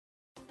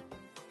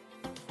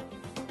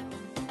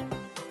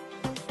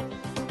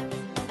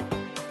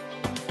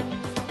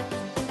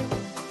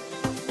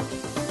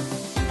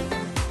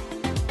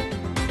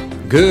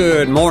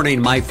Good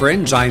morning, my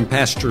friends. I'm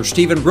Pastor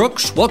Stephen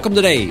Brooks. Welcome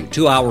today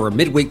to our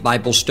midweek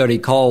Bible study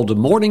called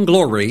Morning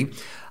Glory.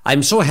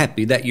 I'm so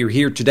happy that you're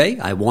here today.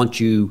 I want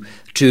you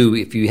to,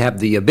 if you have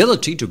the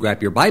ability to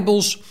grab your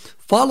Bibles,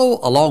 follow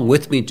along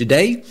with me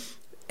today.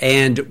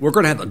 And we're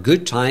going to have a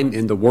good time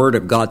in the Word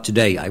of God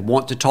today. I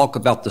want to talk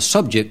about the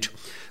subject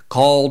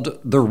called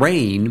the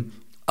reign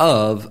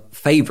of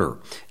favor.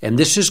 And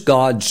this is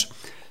God's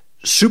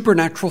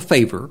supernatural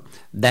favor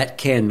that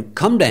can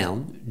come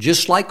down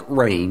just like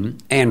rain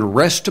and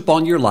rest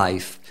upon your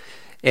life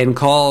and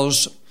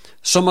cause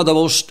some of the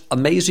most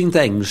amazing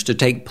things to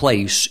take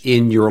place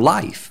in your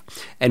life.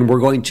 And we're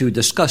going to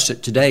discuss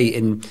it today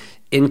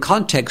in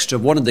context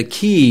of one of the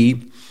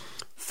key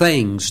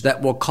things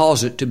that will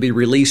cause it to be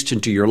released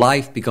into your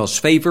life, because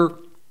favor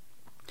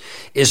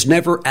is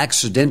never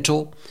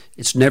accidental.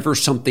 It's never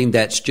something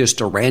that's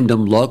just a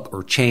random luck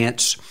or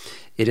chance.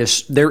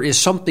 There is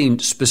something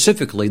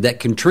specifically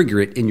that can trigger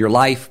it in your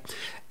life,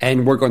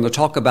 and we're going to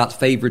talk about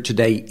favor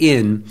today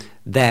in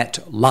that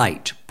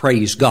light.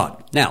 Praise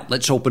God. Now,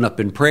 let's open up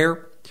in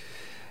prayer.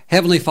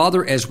 Heavenly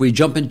Father, as we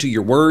jump into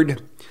your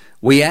word,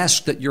 we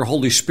ask that your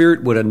Holy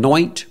Spirit would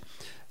anoint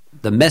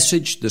the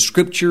message, the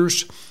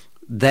scriptures,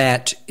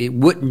 that it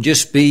wouldn't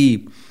just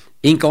be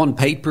ink on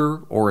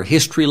paper or a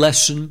history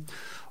lesson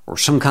or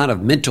some kind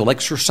of mental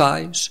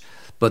exercise,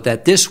 but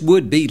that this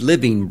would be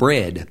living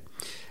bread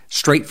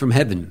straight from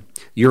heaven,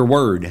 your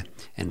word.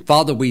 And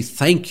Father, we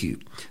thank you.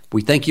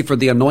 We thank you for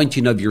the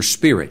anointing of your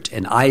Spirit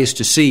and eyes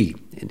to see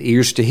and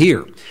ears to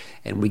hear.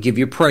 And we give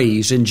you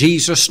praise in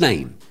Jesus'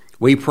 name.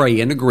 We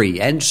pray and agree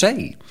and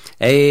say,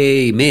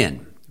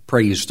 Amen.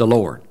 Praise the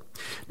Lord.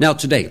 Now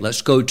today,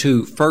 let's go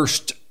to 1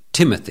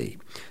 Timothy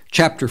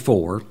chapter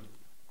 4,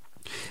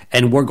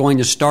 and we're going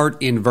to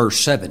start in verse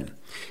 7.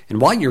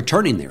 And while you're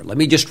turning there, let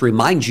me just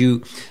remind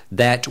you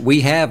that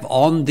we have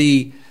on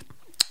the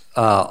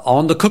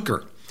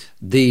cooker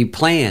the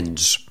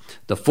plans,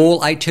 the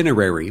full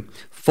itinerary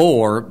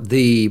for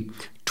the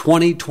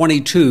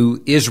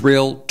 2022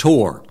 Israel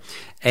tour.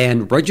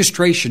 And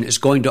registration is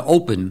going to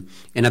open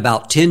in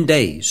about 10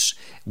 days.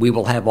 We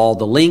will have all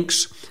the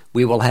links.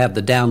 We will have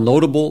the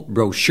downloadable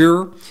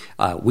brochure.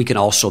 We can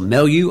also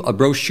mail you a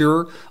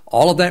brochure.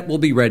 All of that will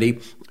be ready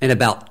in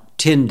about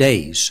 10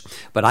 days.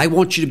 But I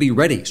want you to be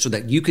ready so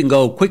that you can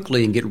go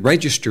quickly and get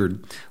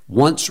registered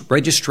once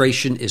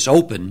registration is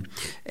open.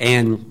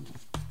 And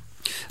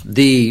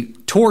the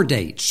tour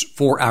dates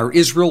for our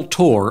Israel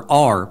tour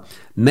are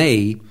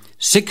May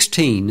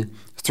 16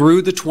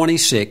 through the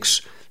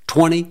 26th,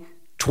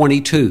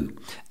 2022.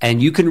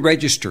 And you can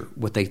register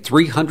with a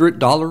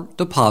 $300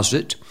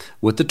 deposit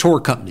with the tour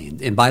company.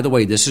 And by the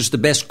way, this is the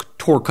best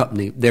tour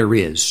company there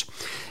is.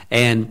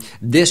 And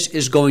this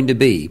is going to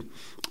be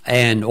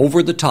an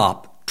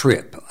over-the-top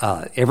trip.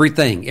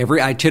 Everything,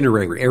 every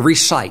itinerary, every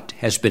site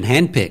has been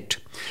handpicked.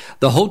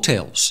 The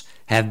hotels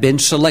have been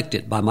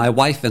selected by my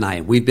wife and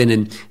I. We've been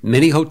in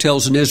many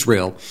hotels in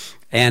Israel,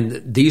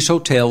 and these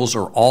hotels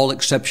are all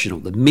exceptional.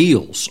 The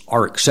meals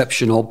are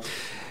exceptional.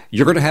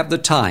 You're going to have the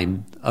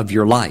time of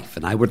your life,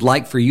 and I would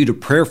like for you to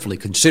prayerfully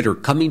consider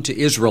coming to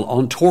Israel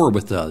on tour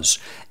with us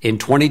in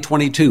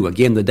 2022.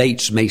 Again, the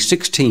dates May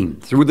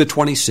 16 through the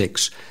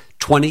 26th,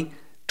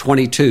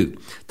 2022.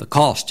 The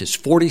cost is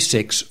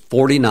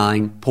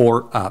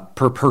 $46.49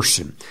 per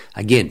person.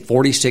 Again,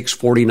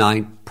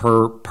 $46.49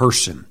 per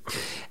person.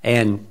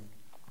 And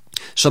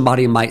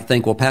somebody might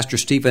think, well, Pastor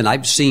Stephen,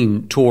 I've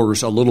seen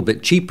tours a little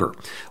bit cheaper.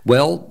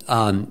 Well,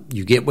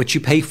 you get what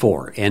you pay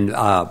for. And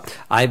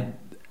I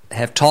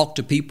have talked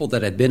to people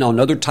that have been on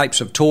other types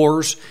of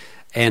tours,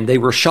 and they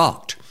were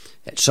shocked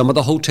at some of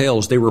the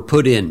hotels they were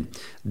put in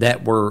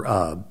that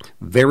were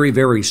very,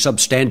 very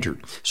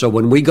substandard. So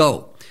when we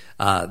go,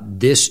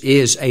 this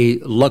is a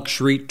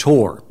luxury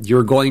tour.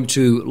 You're going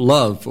to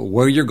love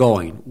where you're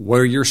going,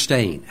 where you're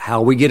staying,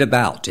 how we get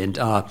about, and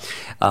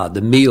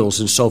the meals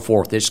and so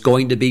forth. It's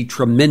going to be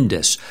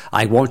tremendous.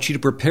 I want you to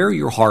prepare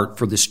your heart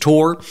for this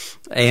tour,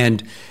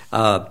 and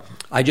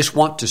I just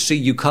want to see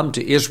you come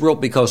to Israel,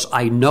 because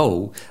I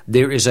know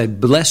there is a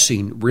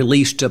blessing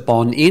released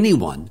upon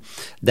anyone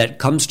that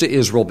comes to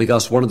Israel,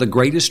 because one of the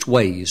greatest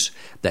ways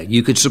that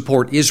you could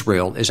support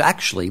Israel is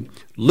actually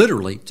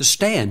literally to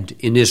stand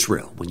in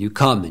Israel. When you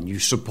come and you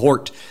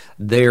support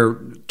their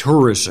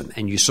tourism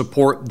and you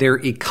support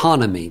their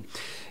economy,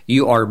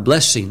 you are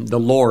blessing the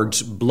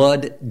Lord's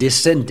blood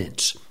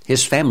descendants,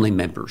 his family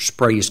members.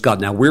 Praise God.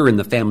 Now, we're in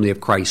the family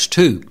of Christ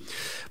too,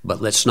 but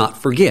let's not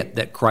forget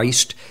that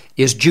Christ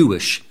is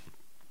Jewish,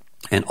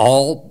 and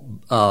all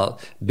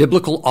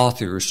biblical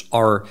authors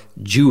are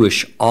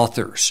Jewish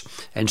authors.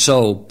 And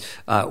so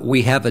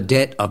we have a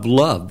debt of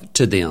love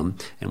to them,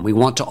 and we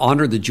want to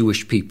honor the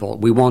Jewish people.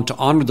 We want to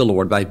honor the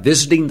Lord by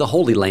visiting the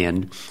Holy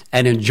Land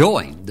and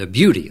enjoying the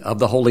beauty of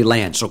the Holy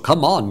Land. So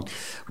come on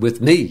with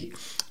me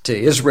to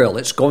Israel.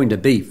 It's going to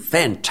be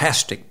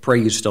fantastic.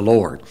 Praise the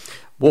Lord.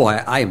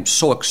 Boy, I am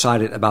so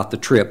excited about the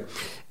trip.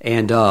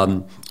 And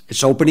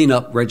it's opening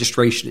up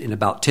registration in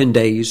about 10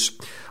 days.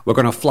 We're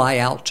going to fly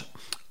out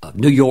of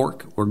New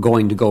York. We're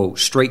going to go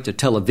straight to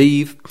Tel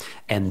Aviv,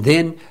 and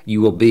then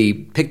you will be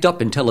picked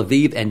up in Tel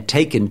Aviv and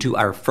taken to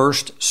our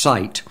first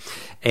site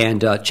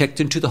and checked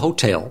into the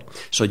hotel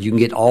so you can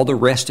get all the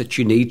rest that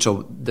you need.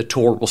 So the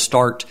tour will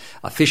start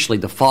officially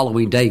the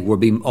following day. We'll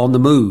be on the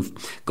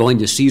move, going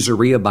to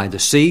Caesarea by the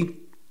sea,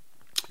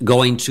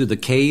 going to the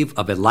cave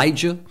of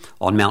Elijah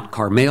on Mount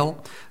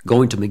Carmel,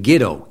 going to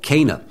Megiddo,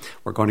 Cana.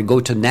 We're going to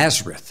go to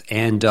Nazareth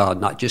and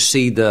not just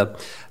see the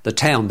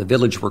town, the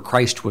village where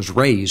Christ was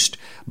raised,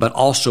 but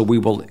also we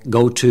will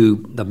go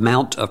to the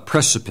Mount of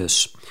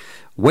Precipice,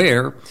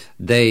 where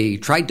they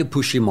tried to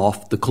push him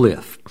off the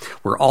cliff.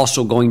 We're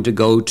also going to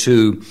go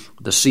to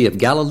the Sea of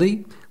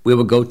Galilee. We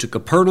will go to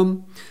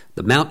Capernaum,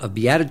 the Mount of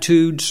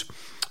Beatitudes,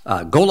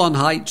 Golan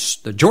Heights,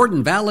 the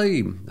Jordan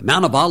Valley, the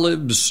Mount of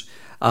Olives.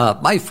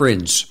 My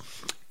friends,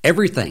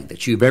 everything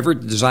that you've ever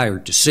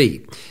desired to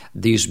see,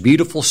 these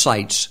beautiful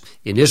sites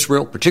in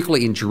Israel,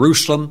 particularly in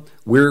Jerusalem,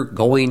 we're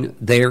going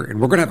there and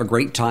we're going to have a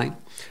great time.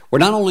 We're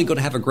not only going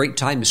to have a great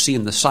time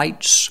seeing the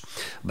sights,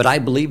 but I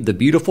believe the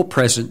beautiful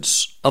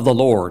presence of the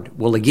Lord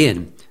will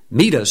again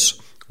meet us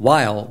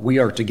while we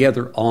are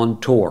together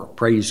on tour.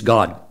 Praise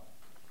God.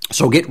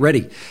 So get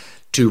ready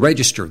to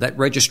register. That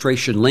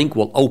registration link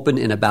will open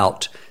in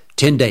about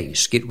 10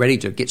 days. Get ready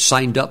to get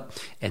signed up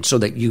and so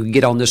that you can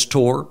get on this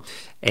tour,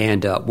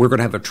 and we're going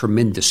to have a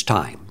tremendous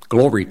time.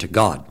 Glory to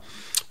God.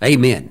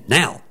 Amen.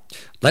 Now,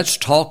 let's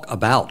talk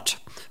about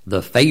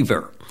the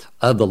favor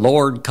of the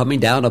Lord coming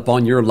down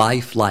upon your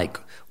life like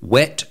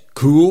wet,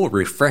 cool,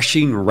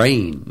 refreshing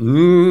rain.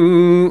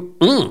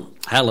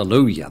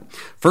 Hallelujah.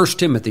 1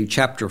 Timothy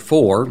chapter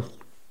 4.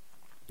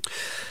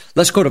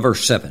 Let's go to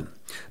verse 7.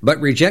 But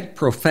reject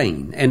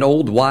profane and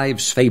old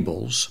wives'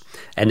 fables,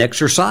 and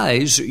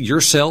exercise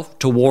yourself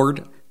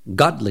toward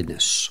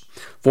godliness.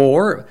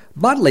 For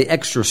bodily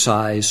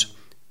exercise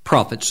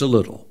profits a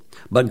little,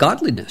 but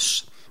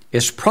godliness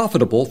is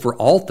profitable for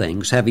all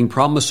things, having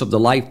promise of the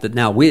life that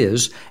now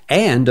is,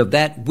 and of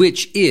that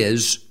which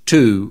is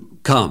to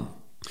come.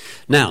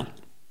 Now,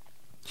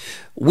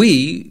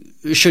 we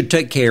should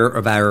take care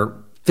of our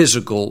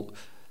physical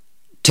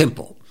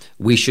temple.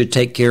 We should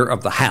take care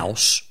of the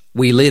house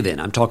we live in.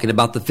 I'm talking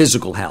about the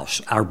physical house,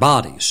 our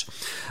bodies.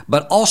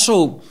 But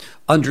also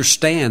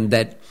understand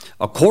that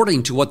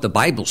according to what the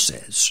Bible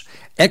says,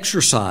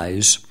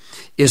 exercise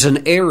is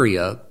an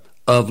area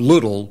of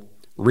little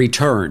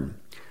return.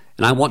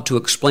 And I want to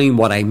explain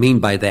what I mean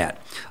by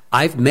that.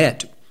 I've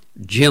met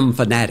gym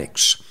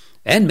fanatics,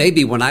 and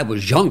maybe when I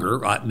was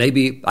younger,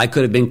 maybe I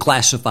could have been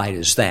classified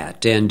as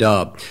that. And,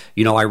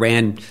 I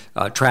ran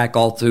track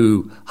all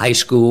through high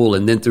school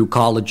and then through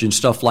college and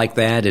stuff like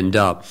that. And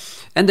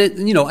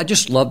then, I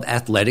just loved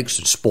athletics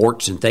and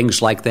sports and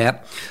things like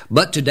that.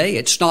 But today,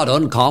 it's not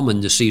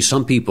uncommon to see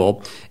some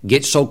people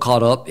get so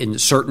caught up in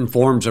certain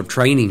forms of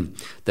training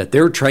that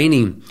they're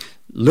training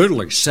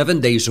literally 7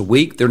 days a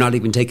week. They're not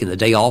even taking the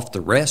day off to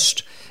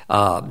rest.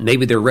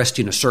 Maybe they're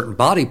resting a certain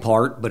body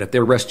part, but if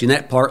they're resting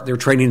that part, they're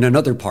training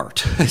another part.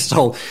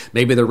 So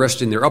maybe they're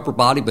resting their upper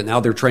body, but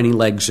now they're training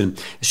legs.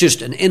 And it's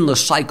just an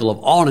endless cycle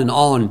of on and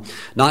on,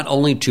 not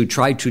only to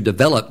try to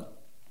develop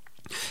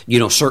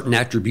certain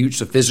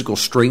attributes of physical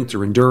strength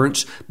or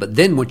endurance, but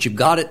then once you've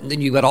got it,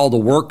 then you've got all the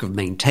work of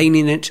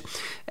maintaining it.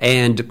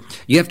 And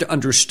you have to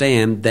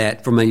understand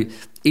that from an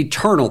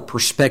eternal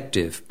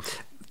perspective,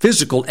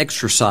 physical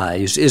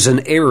exercise is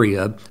an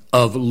area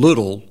of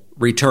little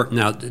return.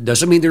 Now, it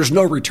doesn't mean there's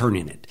no return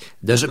in it.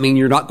 It doesn't mean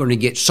you're not going to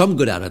get some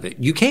good out of it.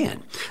 You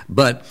can.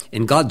 But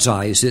in God's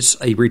eyes, it's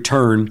a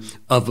return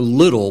of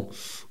little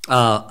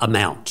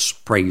amounts.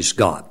 Praise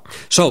God.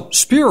 So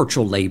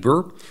spiritual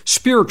labor,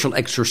 spiritual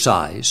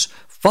exercise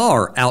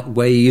far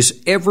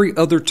outweighs every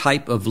other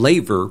type of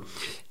labor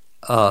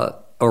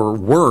or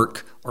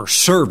work or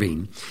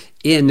serving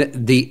in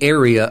the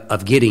area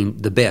of getting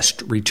the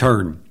best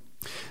return.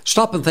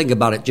 Stop and think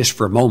about it just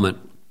for a moment.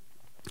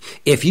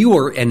 If you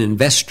were an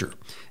investor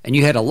and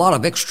you had a lot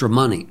of extra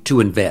money to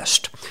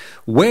invest,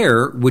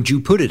 where would you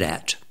put it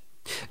at?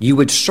 You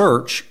would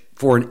search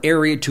for an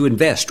area to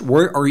invest.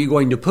 Where are you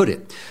going to put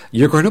it?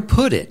 You're going to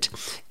put it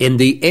in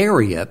the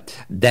area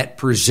that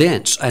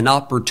presents an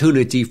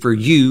opportunity for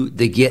you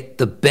to get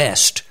the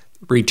best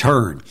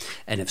return.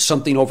 And if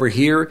something over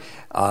here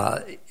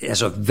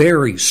has a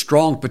very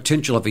strong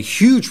potential of a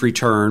huge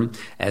return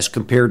as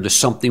compared to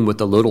something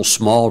with a little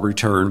small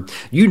return,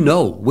 you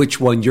know which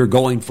one you're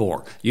going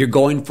for. You're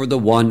going for the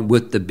one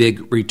with the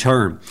big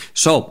return.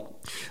 So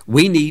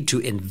we need to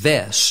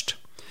invest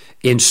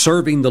in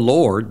serving the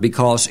Lord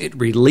because it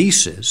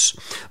releases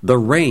the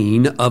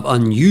rain of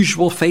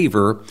unusual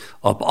favor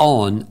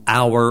upon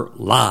our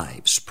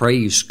lives.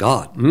 Praise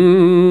God.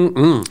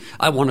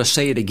 I want to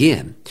say it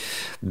again.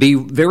 Be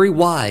very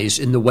wise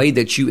in the way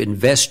that you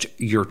invest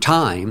your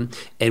time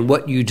and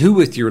what you do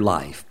with your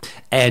life,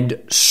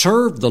 and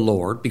serve the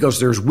Lord, because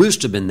there's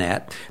wisdom in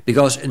that,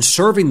 because in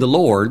serving the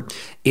Lord,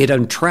 it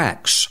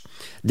attracts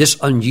this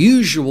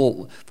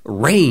unusual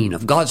rain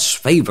of God's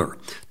favor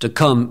to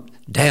come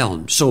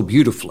down so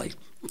beautifully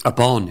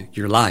upon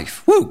your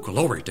life. Woo,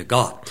 glory to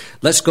God.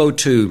 Let's go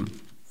to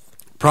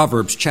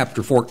Proverbs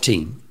chapter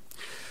 14.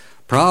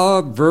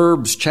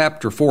 Proverbs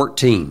chapter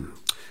 14.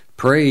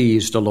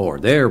 Praise the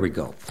Lord. There we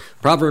go.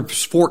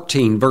 Proverbs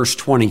 14, verse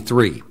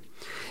 23.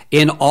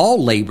 In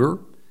all labor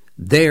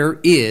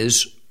there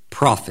is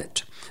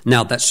profit.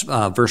 Now that's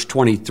verse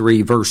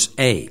 23, verse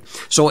A.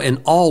 So in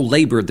all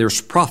labor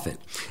there's profit.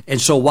 And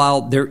so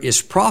while there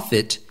is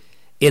profit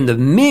in the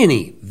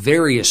many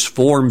various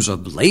forms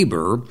of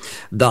labor,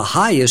 the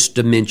highest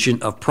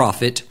dimension of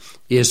profit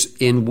is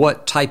in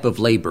what type of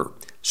labor?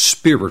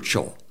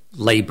 Spiritual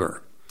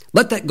labor.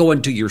 Let that go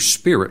into your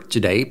spirit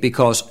today,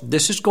 because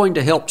this is going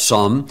to help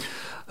some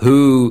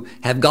who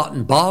have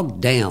gotten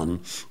bogged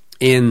down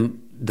in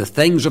the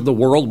things of the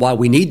world. While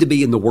we need to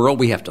be in the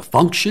world, we have to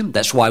function.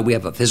 That's why we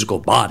have a physical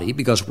body,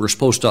 because we're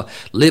supposed to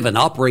live and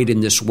operate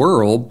in this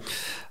world.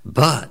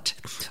 But,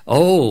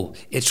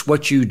 it's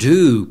what you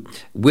do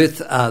with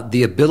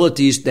the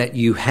abilities that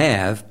you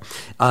have,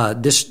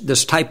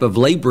 this type of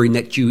laboring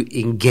that you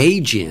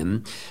engage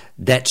in,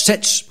 that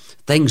sets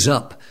things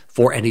up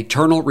for an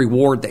eternal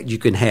reward that you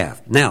can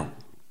have. Now,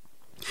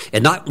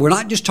 we're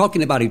not just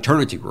talking about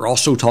eternity. We're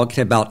also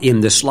talking about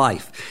in this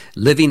life.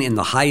 Living in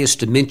the highest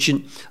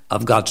dimension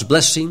of God's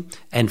blessing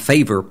and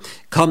favor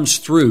comes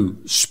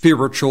through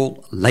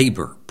spiritual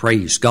labor.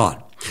 Praise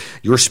God.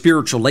 Your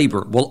spiritual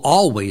labor will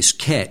always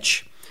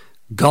catch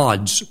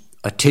God's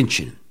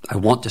attention. I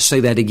want to say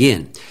that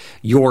again.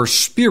 Your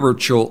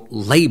spiritual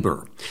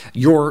labor,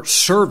 your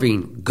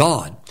serving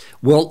God,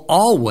 will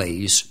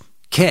always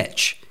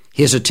catch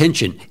His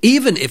attention,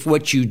 even if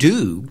what you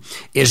do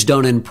is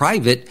done in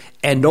private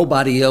and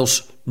nobody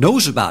else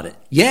knows about it.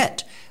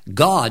 Yet,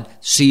 God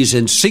sees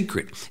in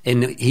secret,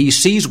 and He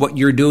sees what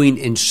you're doing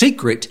in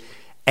secret,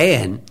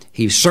 and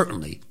He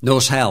certainly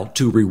knows how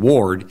to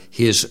reward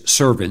His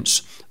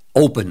servants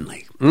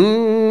openly.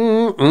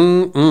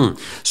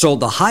 So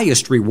the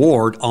highest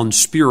reward on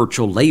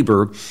spiritual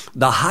labor,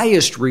 the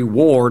highest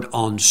reward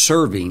on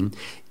serving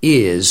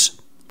is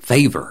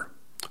favor.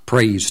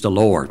 Praise the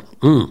Lord.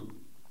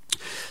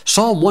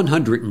 Psalm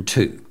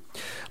 102.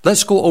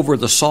 Let's go over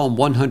the Psalm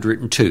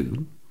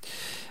 102,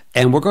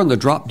 and we're going to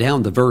drop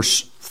down to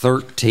verse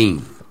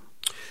 13.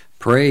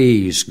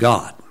 Praise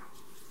God.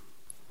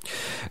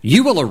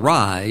 You will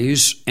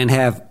arise and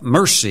have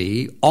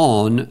mercy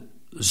on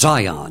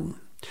Zion,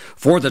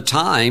 for the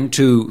time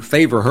to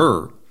favor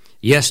her,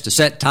 yes, the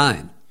set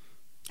time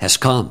has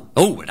come.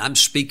 And I'm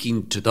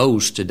speaking to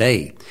those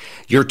today.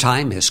 Your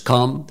time has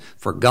come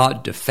for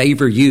God to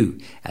favor you,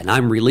 and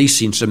I'm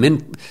releasing some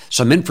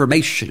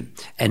information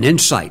and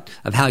insight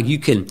of how you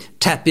can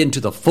tap into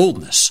the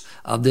fullness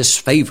of this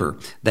favor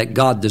that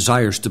God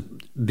desires to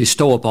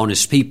bestow upon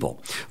His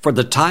people. For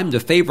the time to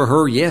favor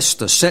her, yes,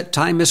 the set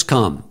time has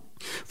come.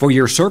 For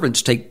your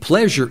servants take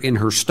pleasure in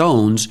her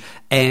stones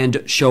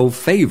and show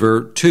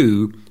favor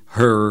to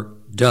her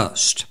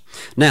dust.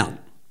 Now,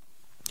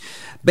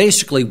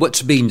 basically,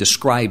 what's being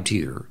described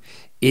here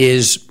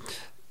is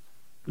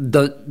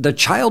the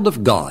child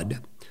of God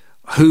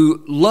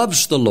who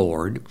loves the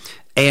Lord,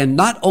 and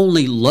not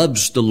only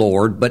loves the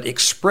Lord, but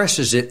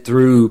expresses it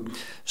through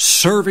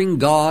serving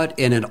God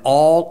in an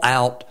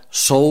all-out,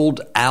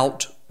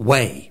 sold-out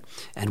way.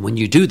 And when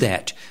you do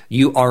that,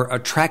 you are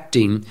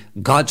attracting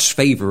God's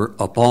favor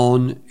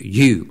upon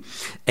you.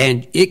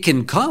 And it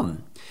can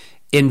come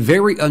in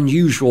very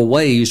unusual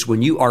ways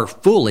when you are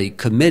fully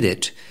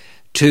committed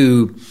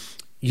to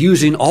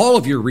using all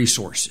of your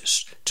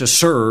resources to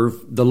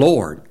serve the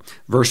Lord.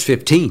 Verse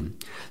 15,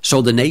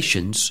 so the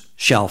nations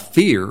shall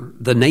fear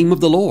the name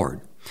of the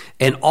Lord,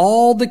 and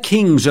all the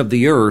kings of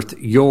the earth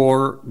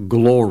your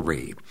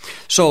glory.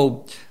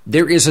 So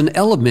there is an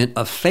element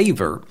of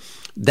favor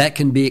that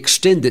can be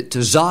extended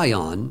to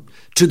Zion,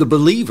 to the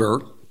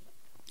believer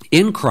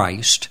in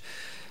Christ,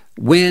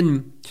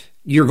 when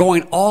you're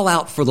going all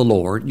out for the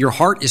Lord, your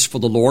heart is for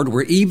the Lord,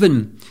 where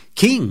even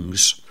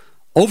kings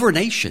over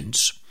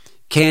nations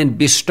can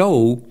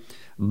bestow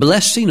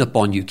blessing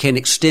upon you, can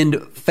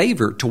extend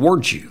favor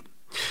towards you.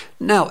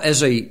 Now,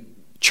 as a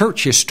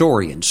church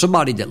historian,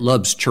 somebody that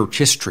loves church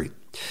history,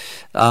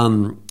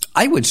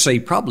 I would say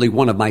probably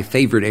one of my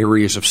favorite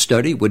areas of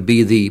study would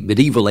be the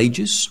medieval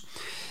ages.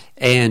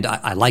 And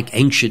I like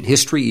ancient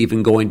history,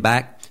 even going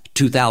back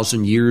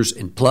 2,000 years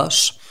and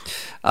plus.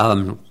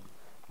 But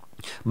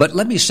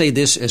let me say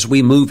this as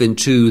we move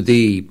into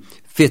the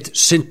 5th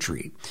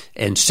century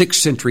and 6th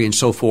century and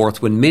so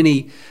forth, when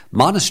many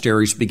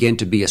monasteries began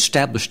to be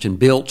established and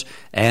built,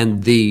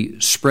 and the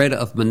spread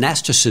of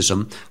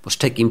monasticism was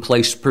taking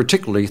place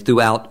particularly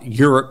throughout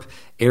Europe,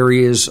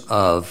 areas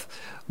of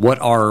what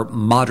are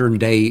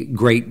modern-day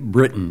Great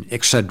Britain,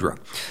 etc.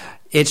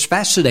 It's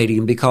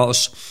fascinating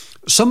because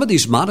some of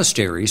these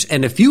monasteries,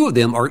 and a few of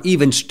them are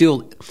even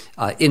still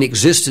in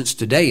existence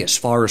today as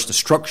far as the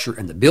structure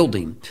and the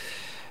building.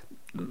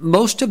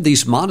 Most of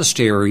these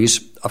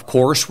monasteries, of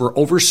course, were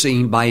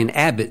overseen by an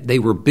abbot. They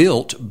were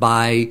built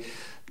by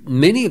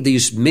many of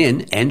these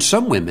men and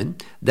some women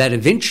that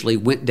eventually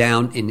went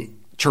down in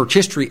church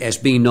history as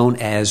being known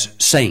as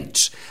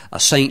saints. A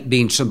saint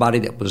being somebody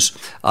that was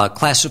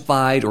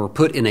classified or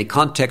put in a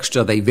context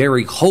of a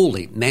very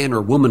holy man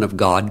or woman of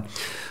God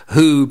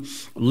who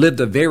lived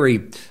a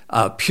very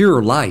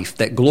pure life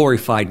that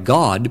glorified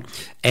God,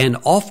 and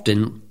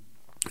often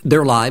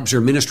their lives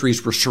or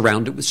ministries were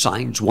surrounded with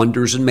signs,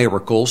 wonders, and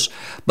miracles.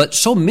 But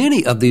so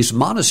many of these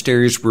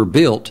monasteries were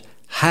built,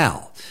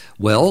 how?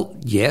 Well,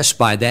 yes,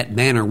 by that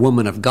man or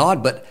woman of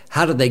God, but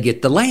how did they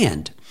get the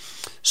land?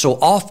 So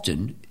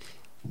often,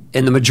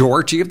 in the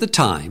majority of the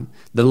time,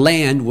 the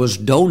land was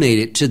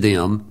donated to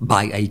them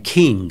by a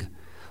king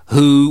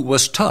who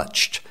was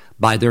touched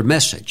by their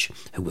message,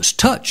 who was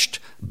touched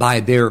by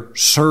their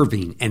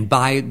serving and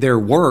by their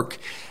work.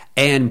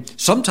 And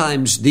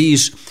sometimes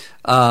these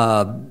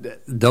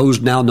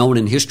those now known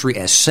in history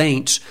as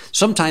saints,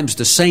 sometimes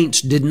the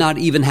saints did not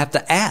even have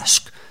to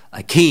ask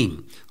a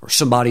king or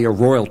somebody, a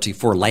royalty,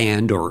 for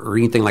land or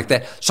anything like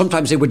that.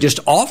 Sometimes they would just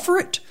offer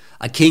it.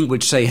 A king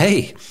would say,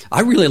 hey,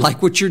 I really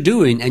like what you're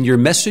doing, and your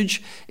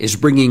message is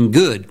bringing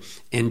good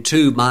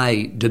into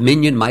my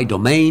dominion, my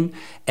domain.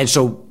 And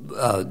so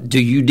do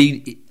you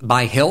need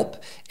my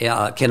help?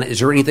 Is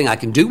there anything I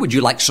can do? Would you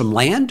like some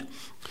land?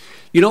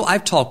 You know,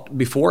 I've talked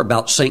before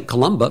about St.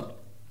 Columba,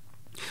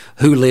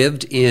 who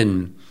lived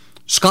in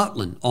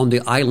Scotland on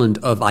the island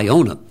of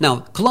Iona. Now,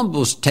 Columba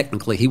was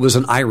he was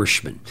an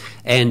Irishman,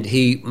 and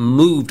he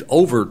moved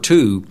over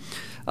to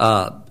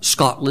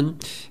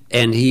Scotland,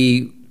 and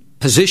he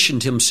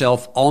positioned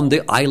himself on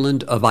the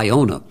island of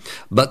Iona.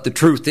 But the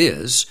truth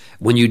is,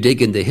 when you dig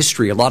into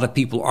history, a lot of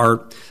people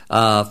are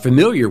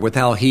familiar with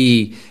how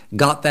he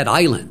got that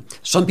island.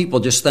 Some people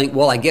just think,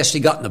 well, I guess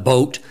he got in a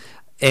boat,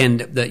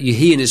 and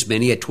he and his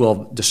men, he had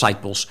 12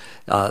 disciples,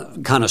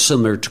 kind of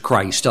similar to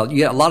Christ. A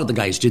lot of the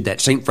guys did that.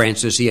 St.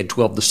 Francis, he had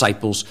 12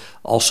 disciples,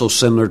 also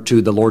similar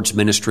to the Lord's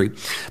ministry.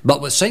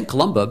 But with St.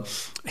 Columba,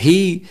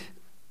 he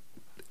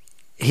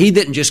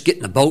didn't just get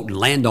in a boat and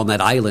land on that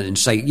island and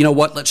say, you know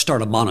what, let's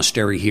start a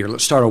monastery here.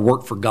 Let's start a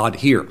work for God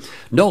here.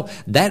 No,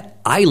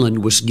 that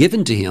island was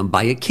given to him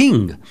by a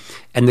king.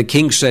 And the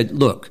king said,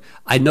 look,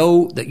 I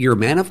know that you're a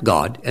man of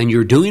God and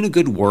you're doing a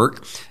good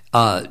work.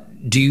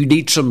 Do you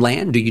need some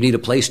land? Do you need a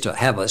place to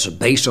have as a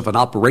base of an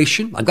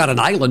operation? I've got an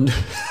island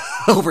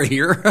over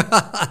here,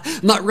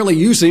 not really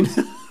using.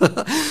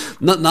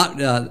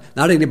 Not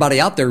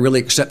anybody out there really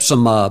except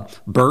some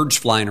birds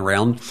flying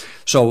around.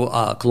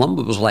 So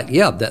Columba was like,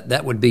 yeah,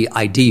 that would be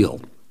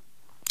ideal.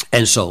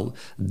 And so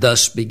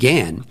thus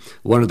began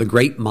one of the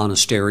great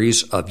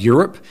monasteries of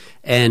Europe.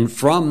 And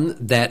from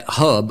that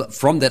hub,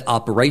 from that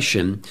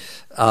operation,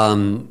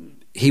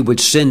 he would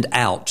send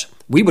out,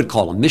 we would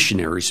call them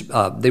missionaries.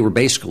 They were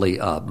basically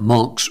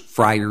monks,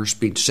 friars,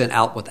 being sent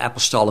out with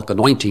apostolic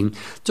anointing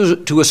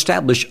to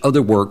establish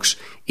other works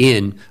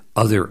in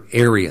other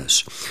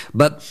areas.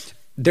 But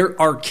there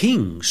are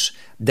kings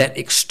that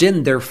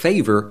extend their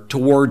favor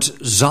towards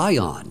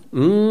Zion.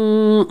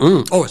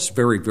 Oh, it's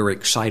very, very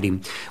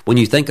exciting when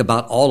you think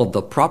about all of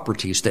the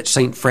properties that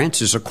St.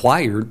 Francis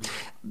acquired.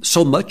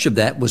 So much of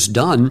that was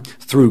done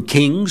through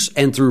kings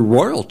and through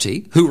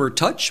royalty who were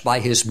touched by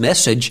his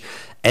message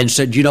and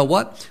said, you know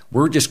what,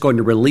 we're just going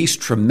to release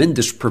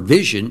tremendous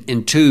provision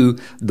into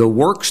the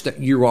works that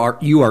you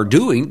are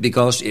doing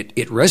because it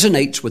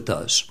resonates with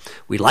us.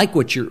 We like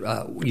what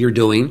you're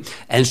doing.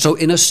 And so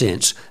in a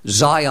sense,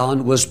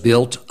 Zion was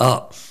built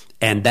up.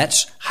 And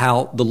that's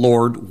how the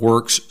Lord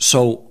works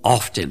so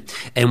often.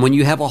 And when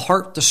you have a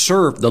heart to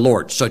serve the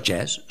Lord, such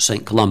as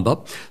St.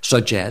 Columba,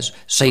 such as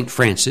St.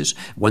 Francis,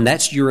 when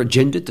that's your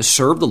agenda to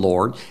serve the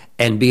Lord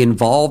and be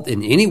involved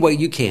in any way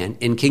you can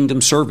in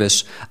kingdom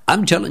service,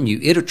 I'm telling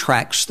you, it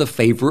attracts the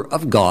favor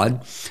of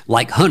God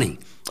like honey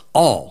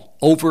all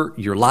over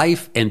your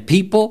life, and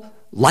people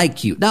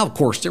like you. Now, of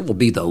course, there will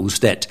be those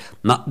that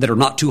are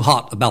not too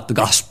hot about the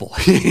gospel.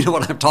 You know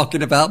what I'm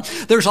talking about?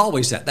 There's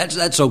always that.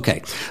 That's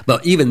okay.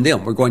 But even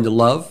them, we're going to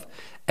love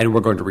and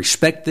we're going to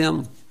respect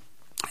them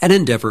and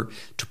endeavor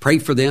to pray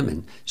for them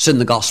and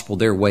send the gospel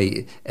their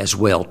way as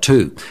well,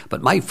 too.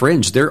 But my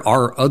friends, there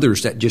are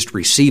others that just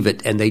receive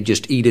it and they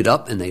just eat it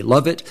up and they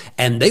love it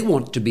and they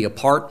want to be a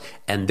part,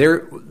 and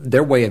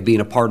their way of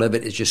being a part of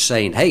it is just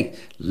saying, hey,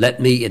 let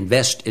me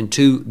invest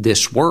into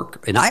this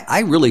work. And I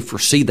really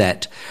foresee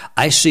that.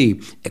 I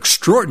see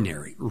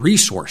extraordinary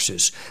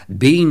resources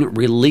being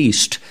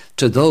released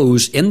to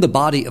those in the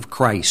body of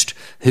Christ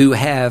who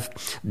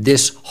have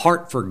this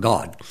heart for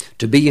God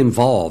to be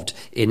involved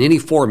in any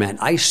format.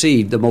 I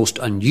see the most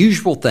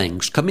unusual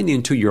things coming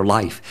into your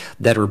life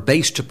that are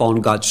based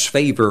upon God's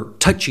favor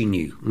touching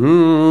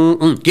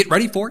you. Get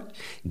ready for it.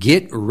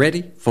 Get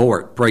ready for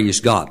it. Praise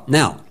God.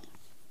 Now,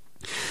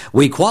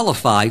 we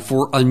qualify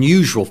for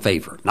unusual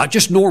favor, not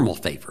just normal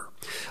favor.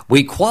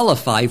 We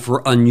qualify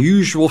for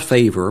unusual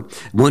favor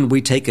when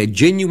we take a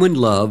genuine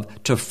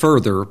love to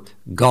further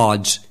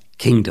God's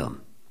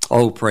kingdom.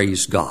 Oh,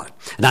 praise God.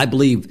 And I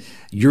believe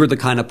you're the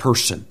kind of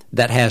person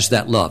that has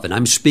that love. And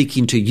I'm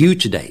speaking to you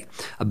today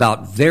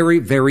about very,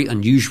 very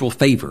unusual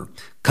favor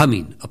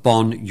coming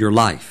upon your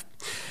life.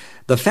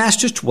 The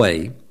fastest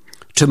way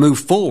to move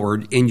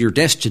forward in your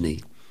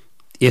destiny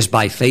is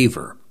by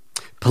favor.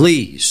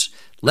 Please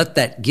let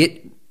that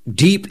get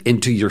deep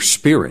into your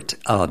spirit.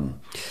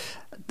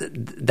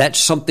 That's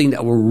something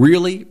that will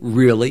really,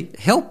 really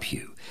help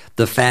you.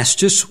 The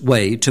fastest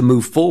way to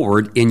move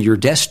forward in your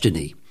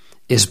destiny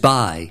is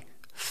by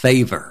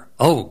favor.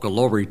 Oh,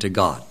 glory to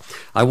God.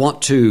 I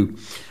want to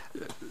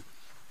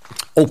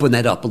open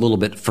that up a little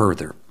bit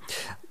further.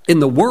 In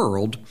the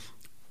world,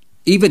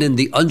 even in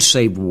the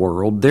unsaved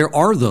world, there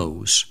are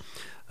those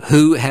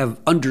who have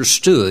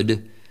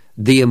understood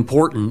the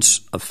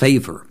importance of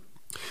favor.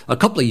 A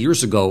couple of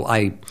years ago,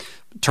 I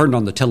turned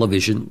on the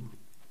television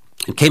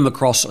and came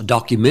across a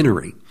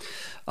documentary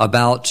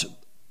about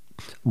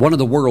one of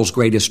the world's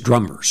greatest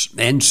drummers.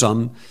 And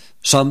some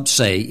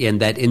say in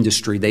that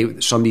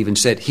industry, some even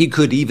said he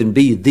could even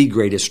be the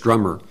greatest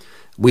drummer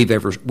we've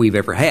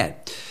ever had.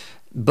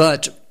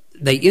 But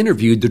they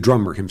interviewed the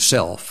drummer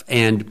himself,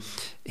 and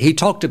he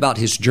talked about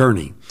his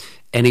journey,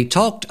 and he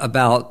talked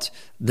about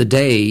the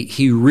day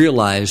he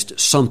realized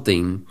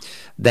something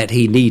that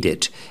he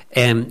needed.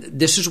 And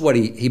this is what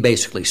he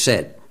basically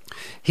said.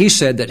 He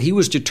said that he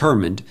was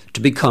determined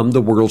to become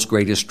the world's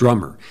greatest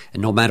drummer,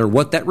 and no matter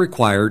what that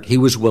required, he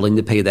was willing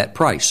to pay that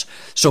price.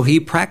 So he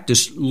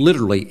practiced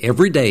literally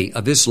every day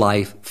of his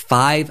life,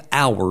 5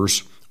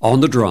 hours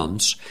on the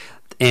drums.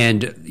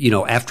 And,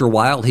 after a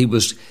while,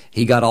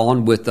 he got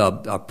on with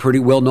a pretty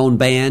well-known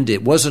band.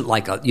 It wasn't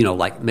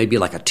like maybe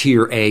like a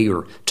tier A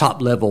or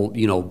top level,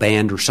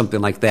 band or something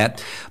like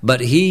that.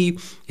 But he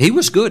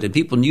was good, and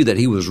people knew that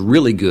he was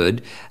really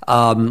good.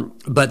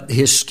 But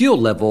his skill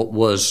level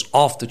was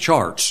off the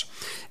charts.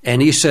 And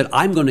he said,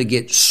 I'm going to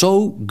get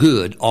so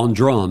good on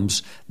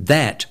drums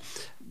that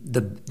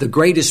the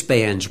greatest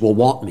bands will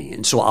want me.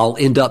 And so I'll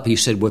end up, he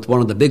said, with one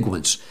of the big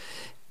ones.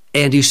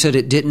 And he said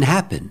it didn't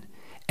happen.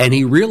 And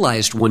he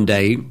realized one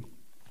day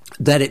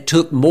that it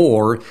took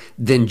more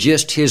than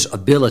just his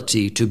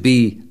ability to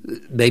be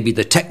maybe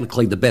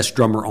technically the best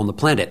drummer on the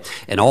planet.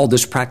 And all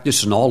this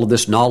practice and all of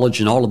this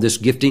knowledge and all of this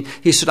gifting,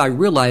 he said, I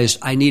realized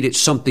I needed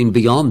something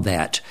beyond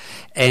that.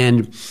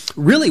 And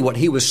really what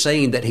he was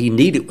saying that he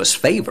needed was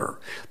favor,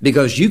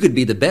 because you could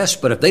be the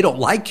best, but if they don't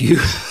like you,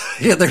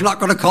 they're not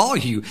going to call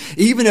you.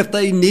 Even if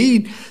they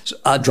need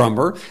a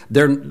drummer,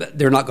 they're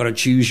not going to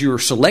choose you or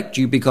select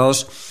you,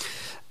 because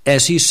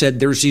as he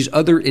said, there's these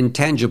other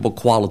intangible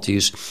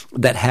qualities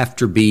that have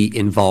to be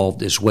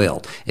involved as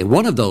well. And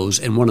one of those,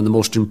 and one of the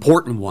most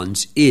important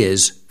ones,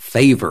 is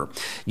favor.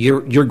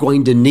 You're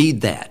going to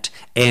need that.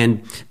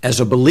 And as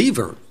a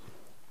believer,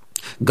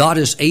 God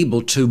is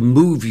able to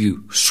move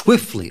you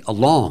swiftly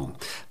along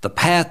the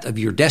path of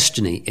your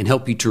destiny and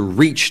help you to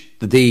reach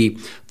the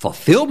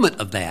fulfillment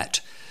of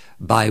that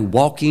by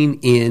walking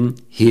in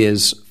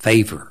His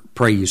favor.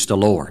 Praise the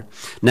Lord.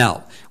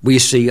 Now, we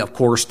see, of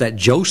course, that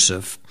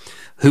Joseph,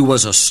 who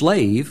was a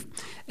slave,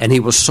 and he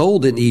was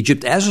sold in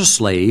Egypt as a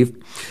slave,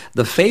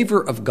 the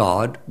favor of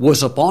God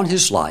was upon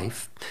his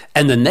life.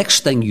 And the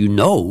next thing you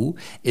know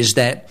is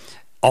that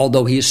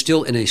although he is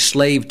still in a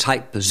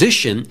slave-type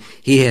position,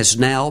 he has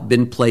now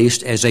been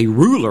placed as a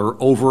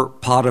ruler over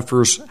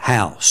Potiphar's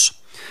house.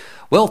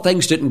 Well,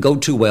 things didn't go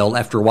too well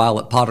after a while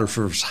at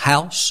Potiphar's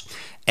house,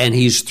 and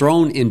he's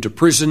thrown into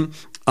prison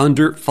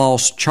under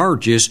false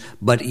charges,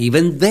 but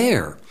even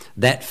there,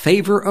 that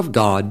favor of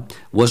God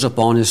was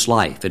upon his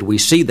life. And we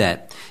see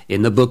that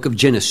in the book of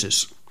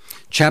Genesis,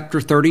 chapter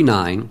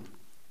 39,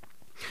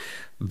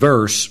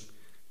 verse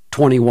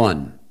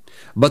 21.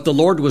 But the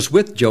Lord was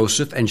with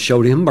Joseph and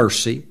showed him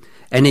mercy,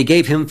 and he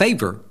gave him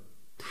favor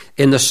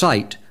in the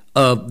sight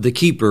of the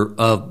keeper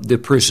of the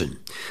prison.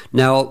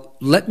 Now,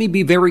 let me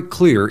be very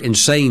clear in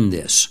saying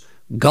this.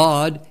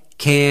 God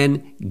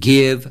can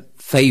give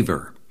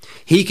favor.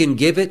 He can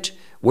give it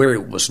where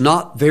it was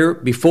not there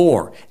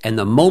before. And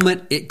the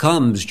moment it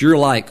comes, you're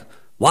like,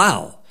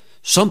 wow,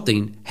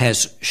 something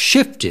has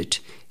shifted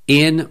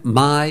in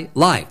my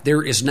life.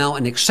 There is now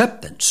an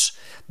acceptance.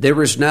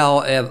 There is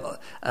now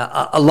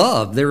a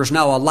love. There is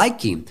now a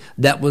liking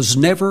that was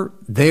never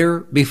there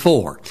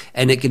before.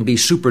 And it can be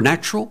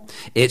supernatural.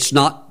 It's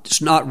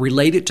not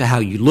related to how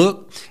you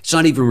look. It's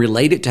not even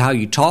related to how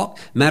you talk.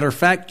 Matter of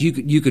fact,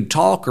 you could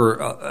talk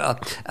or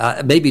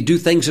maybe do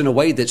things in a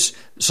way that's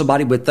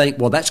somebody would think,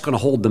 well, that's going to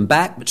hold them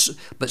back.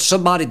 But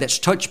somebody that's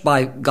touched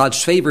by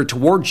God's favor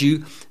towards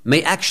you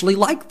may actually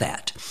like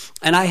that.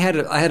 And I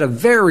had a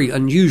very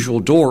unusual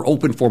door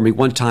open for me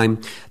one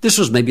time. This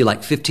was maybe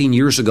like 15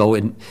 years ago,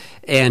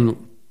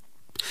 and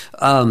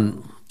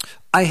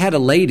I had a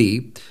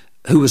lady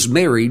who was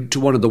married to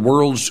one of the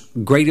world's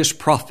greatest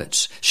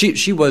prophets.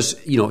 She was,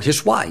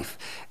 his wife,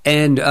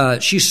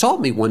 and she saw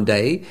me one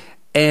day,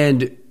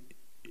 and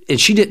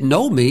she didn't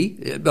know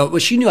me. Well,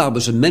 she knew I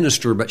was a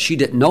minister, but she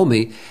didn't know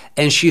me.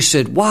 And she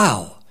said,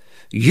 "Wow,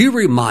 you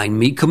remind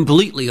me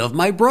completely of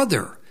my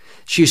brother."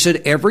 She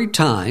said, every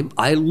time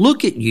I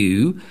look at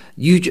you,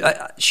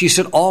 she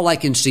said, all I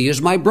can see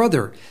is my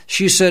brother.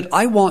 She said,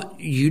 I want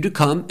you to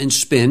come and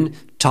spend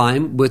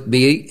time with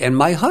me and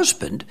my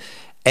husband.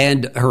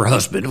 And her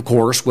husband, of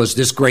course, was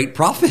this great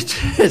prophet.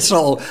 And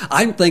so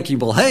I'm thinking,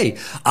 well, hey,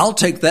 I'll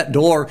take that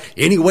door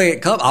any way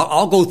it comes.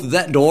 I'll go through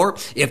that door.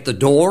 If the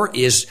door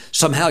is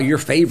somehow you're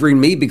favoring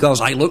me because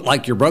I look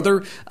like your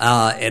brother,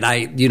 and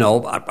I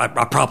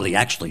probably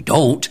actually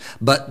don't,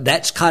 but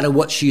that's kind of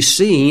what she's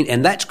seeing.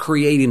 And that's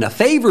creating a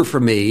favor for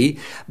me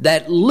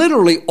that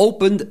literally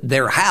opened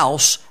their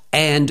house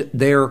and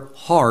their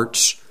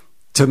hearts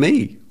to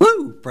me.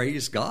 Woo!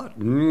 Praise God.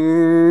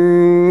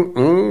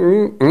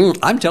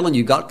 I'm telling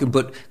you, God can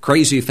put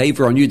crazy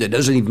favor on you that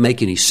doesn't even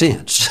make any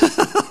sense.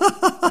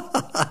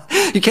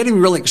 You can't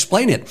even really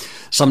explain it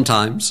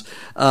sometimes,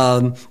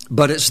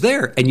 but it's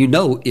there, and you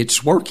know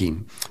it's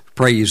working.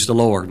 Praise the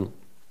Lord.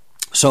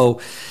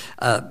 So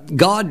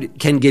God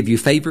can give you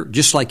favor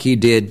just like he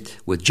did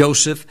with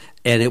Joseph,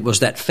 and it was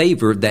that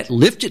favor that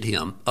lifted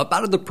him up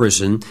out of the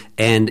prison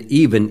and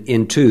even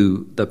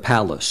into the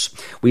palace.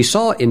 We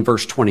saw in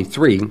verse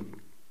 23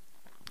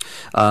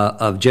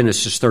 of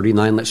Genesis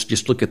 39, let's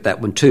just look at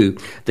that one too.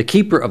 The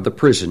keeper of the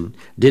prison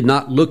did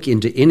not look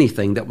into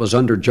anything that was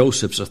under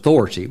Joseph's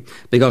authority,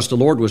 because the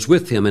Lord was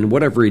with him, and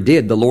whatever he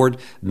did, the Lord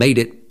made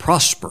it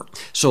prosper.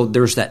 So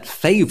there's that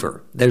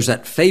favor. There's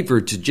that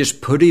favor to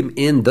just put him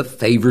in the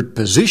favored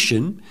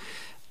position,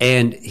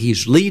 and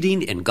he's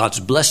leading, and God's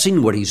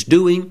blessing what he's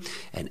doing,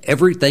 and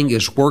everything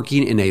is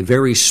working in a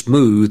very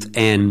smooth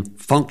and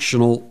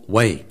functional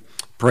way.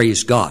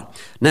 Praise God.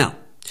 Now,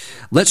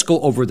 let's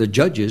go over the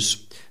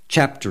Judges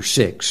chapter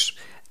 6,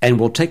 and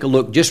we'll take a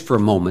look just for a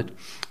moment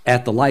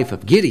at the life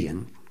of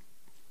Gideon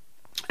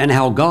and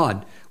how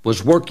God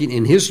was working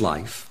in his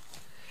life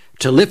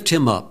to lift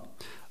him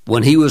up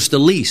when he was the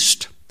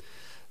least,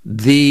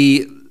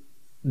 the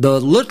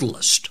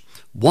littlest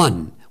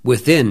one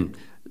within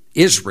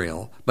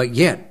Israel, but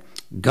yet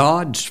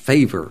God's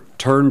favor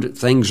turned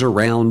things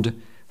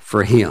around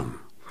for him.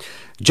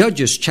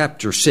 Judges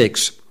chapter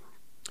 6,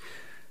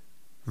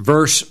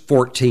 verse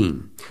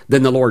 14.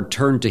 Then the Lord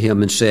turned to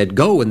him and said,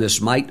 Go in this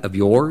might of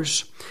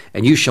yours,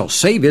 and you shall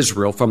save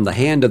Israel from the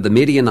hand of the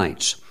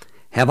Midianites.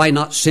 Have I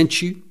not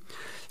sent you?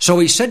 So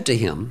he said to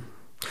him,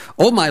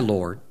 O my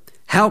Lord,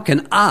 how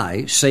can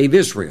I save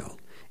Israel?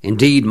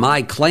 Indeed,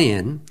 my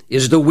clan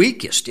is the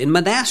weakest in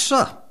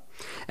Manasseh,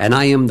 and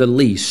I am the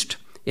least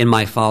in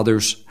my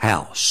father's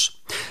house.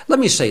 Let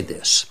me say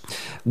this.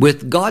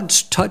 With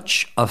God's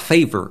touch of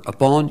favor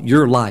upon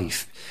your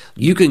life,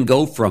 you can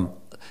go from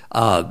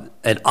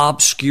an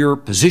obscure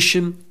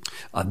position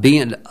of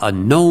being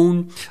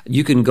unknown.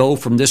 You can go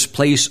from this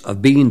place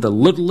of being the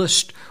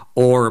littlest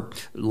or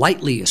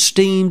lightly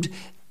esteemed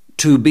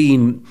to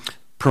being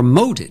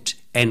promoted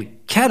and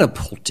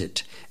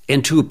catapulted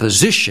into a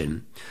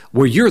position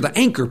where you're the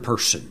anchor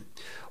person,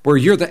 where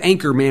you're the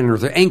anchor man or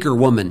the anchor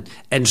woman,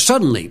 and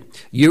suddenly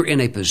you're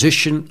in a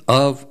position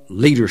of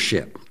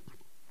leadership.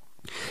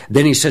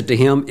 Then he said to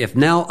him, If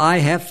now I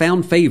have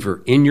found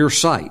favor in your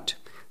sight,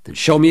 then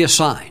show me a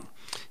sign.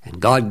 And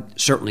God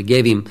certainly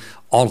gave him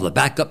all of the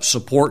backup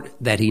support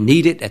that he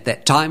needed at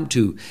that time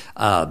to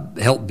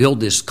help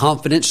build his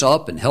confidence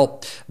up and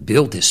help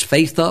build his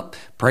faith up.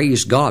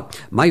 Praise God.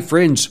 My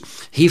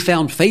friends, he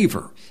found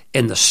favor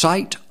in the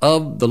sight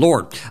of the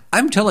Lord.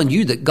 I'm telling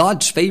you that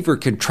God's favor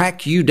can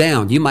track you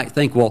down. You might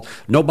think, well,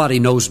 nobody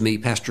knows me,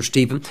 Pastor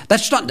Stephen.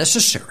 That's not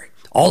necessary.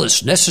 All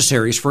that's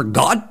necessary is for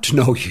God to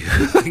know you.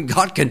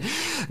 God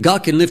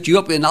can lift you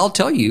up. And I'll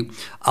tell you,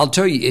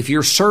 if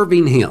you're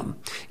serving him,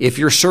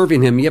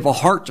 you have a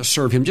heart to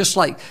serve him, just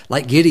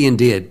like Gideon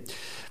did,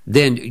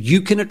 then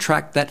you can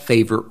attract that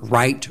favor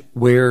right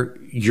where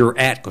you're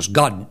at. Because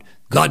God,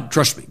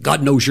 trust me,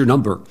 God knows your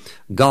number.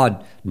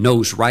 God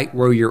knows right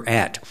where you're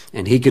at,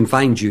 and he can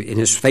find you, and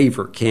his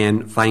favor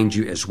can find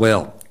you as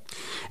well.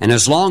 And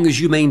as long as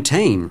you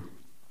maintain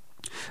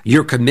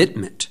your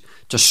commitment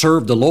to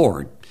serve the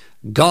Lord,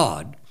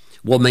 God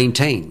will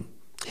maintain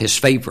his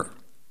favor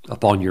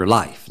upon your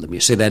life. Let me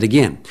say that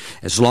again.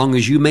 As long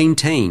as you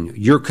maintain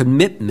your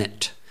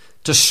commitment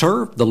to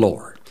serve the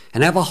Lord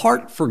and have a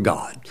heart for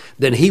God,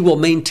 then he will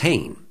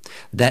maintain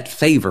that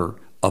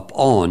favor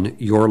upon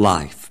your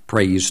life.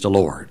 Praise the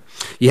Lord.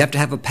 You have to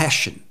have a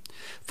passion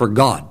for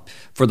God,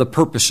 for the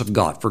purpose of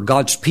God, for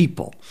God's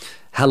people.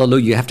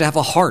 Hallelujah. You have to have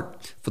a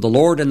heart for the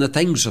Lord and the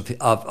things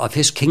of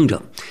his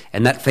kingdom,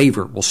 and that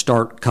favor will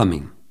start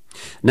coming.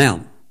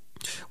 Now,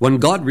 when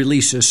God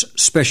releases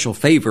special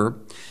favor,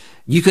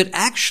 you could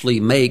actually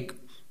make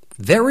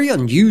very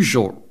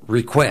unusual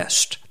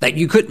requests that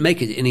you couldn't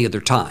make at any other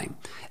time.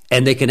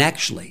 And they can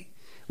actually,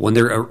 when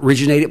they're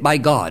originated by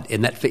God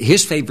and that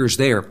his favor is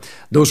there,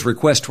 those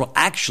requests will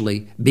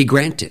actually be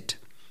granted.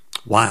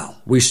 Wow.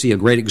 We see a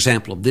great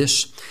example of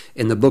this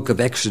in the book of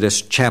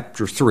Exodus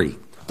chapter 3.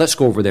 Let's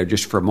go over there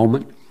just for a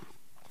moment.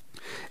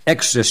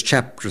 Exodus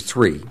chapter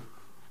 3,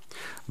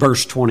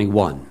 verse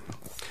 21.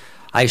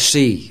 I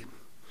see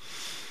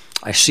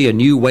a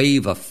new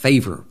wave of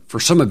favor. For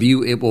some of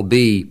you, it will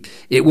be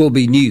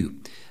new.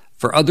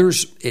 For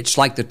others, it's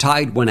like the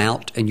tide went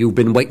out and you've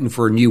been waiting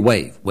for a new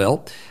wave.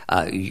 Well,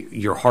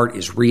 your heart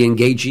is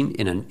re-engaging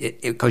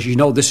because you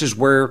know this is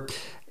where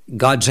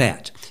God's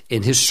at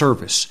in His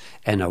service,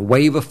 and a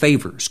wave of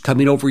favors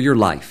coming over your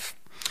life.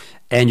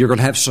 And you're going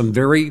to have some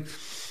very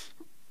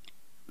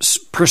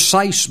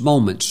precise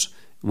moments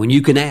when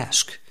you can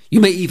ask. You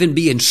may even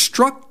be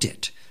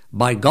instructed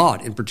by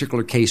God in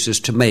particular cases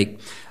to make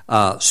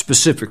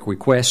specific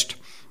requests.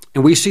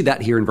 And we see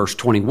that here in verse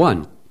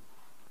 21.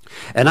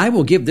 And I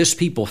will give this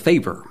people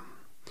favor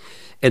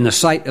in the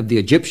sight of the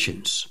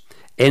Egyptians.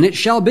 And it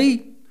shall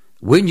be,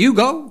 when you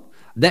go,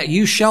 that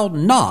you shall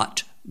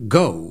not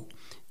go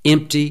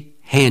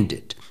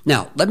empty-handed.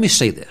 Now, let me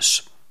say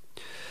this.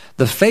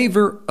 The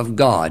favor of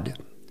God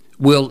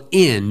will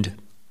end,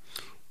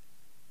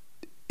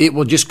 it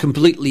will just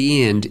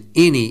completely end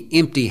any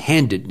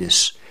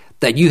empty-handedness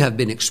that you have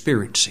been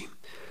experiencing.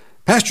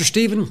 Pastor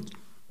Stephen,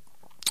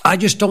 I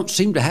just don't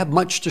seem to have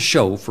much to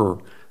show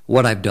for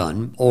what I've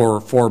done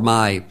or for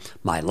my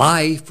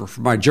life or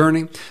for my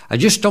journey. I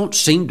just don't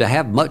seem to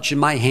have much in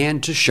my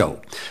hand to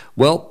show.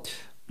 Well,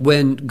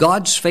 when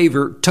God's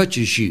favor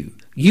touches you,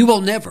 you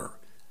will never,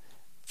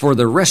 for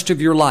the rest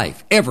of your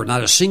life, ever,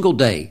 not a single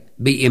day,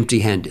 be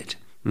empty-handed.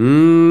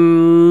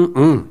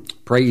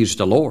 Praise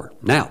the Lord.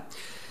 Now,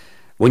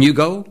 when you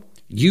go,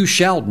 you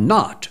shall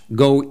not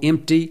go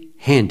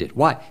empty-handed.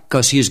 Why?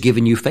 Because He has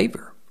given you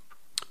favor.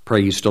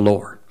 Praise the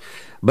Lord.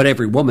 But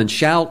every woman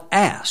shall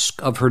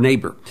ask of her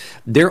neighbor.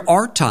 There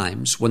are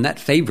times when that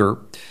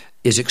favor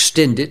is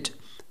extended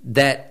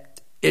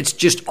that it's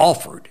just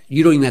offered.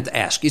 You don't even have to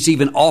ask. It's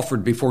even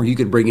offered before you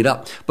can bring it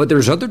up. But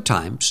there's other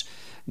times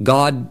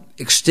God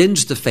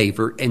extends the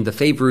favor and the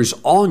favor is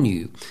on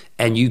you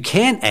and you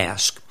can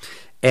ask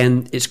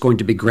and it's going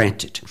to be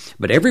granted.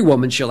 But every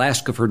woman shall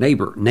ask of her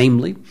neighbor,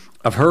 namely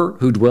of her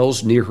who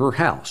dwells near her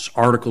house,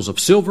 articles of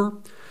silver,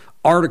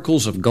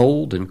 articles of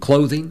gold and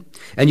clothing,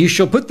 and you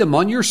shall put them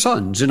on your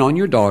sons and on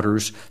your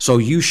daughters, so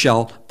you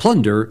shall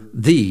plunder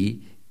the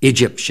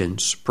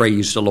Egyptians.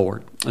 Praise the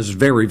Lord. This is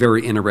very,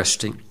 very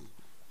interesting.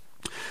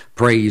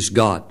 Praise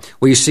God.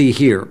 We see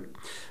here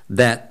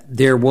that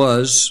there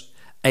was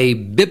a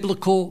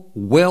biblical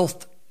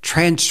wealth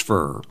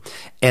transfer,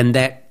 and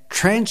that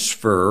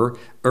transfer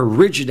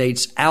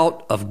originates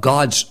out of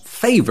God's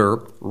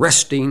favor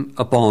resting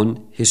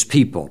upon His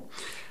people.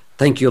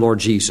 Thank you, Lord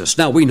Jesus.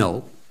 Now we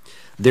know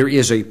there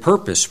is a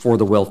purpose for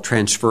the wealth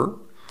transfer,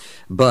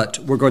 but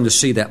we're going to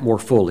see that more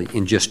fully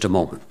in just a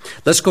moment.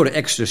 Let's go to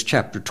Exodus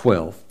chapter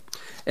 12.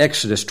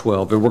 Exodus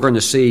 12, and we're going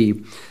to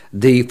see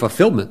the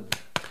fulfillment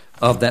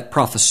of that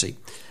prophecy.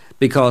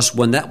 Because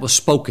when that was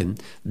spoken,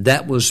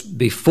 that was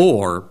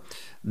before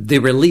the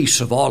release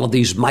of all of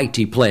these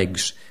mighty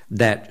plagues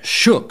that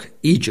shook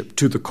Egypt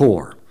to the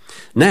core.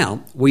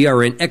 Now, we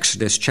are in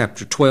Exodus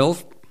chapter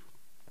 12,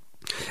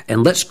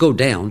 and let's go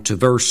down to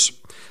verse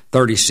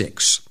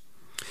 36.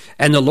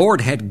 And the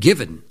Lord had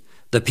given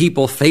the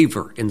people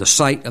favor in the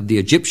sight of the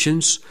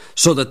Egyptians,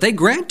 so that they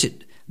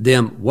granted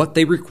them what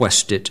they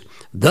requested.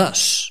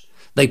 Thus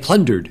they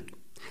plundered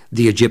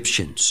the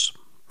Egyptians.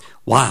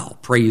 Wow,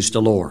 praise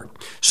the Lord.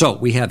 So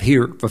we have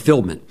here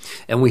fulfillment,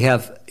 and we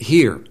have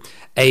here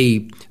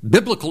a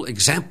biblical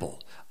example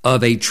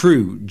of a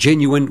true,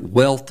 genuine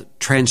wealth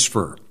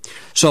transfer.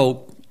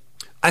 So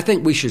I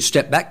think we should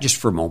step back just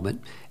for a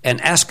moment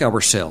and ask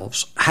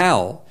ourselves,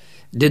 how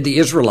did the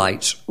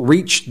Israelites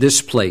reach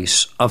this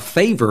place of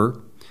favor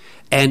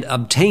and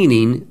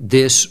obtaining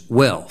this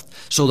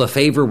wealth? So the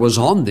favor was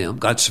on them.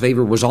 God's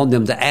favor was on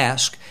them to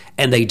ask,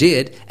 and they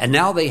did. And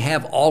now they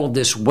have all of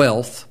this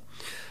wealth.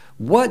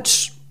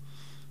 What's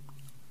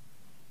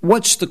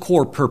the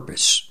core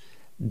purpose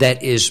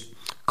that is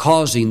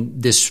causing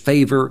this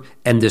favor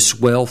and this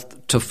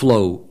wealth to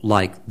flow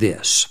like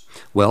this?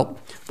 Well,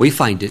 we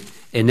find it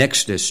in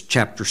Exodus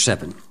chapter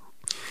 7.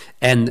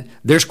 And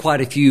there's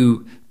quite a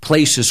few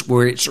places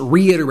where it's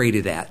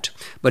reiterated at.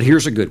 But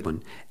here's a good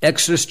one.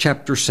 Exodus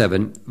chapter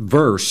 7,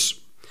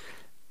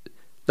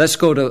 let's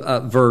go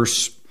to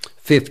verse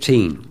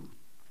 15.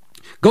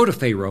 Go to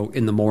Pharaoh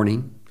in the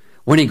morning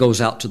when he goes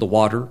out to the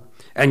water,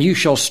 and you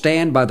shall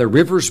stand by the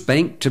river's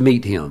bank to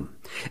meet him.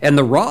 And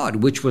the rod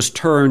which was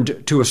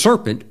turned to a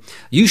serpent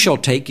you shall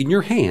take in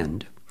your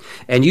hand,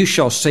 and you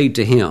shall say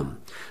to him,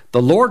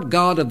 the Lord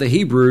God of the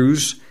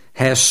Hebrews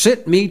has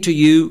sent me to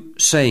you,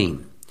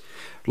 saying,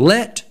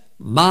 let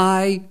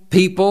my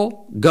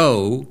people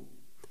go,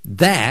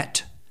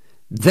 that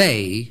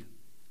they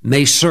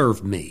may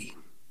serve me,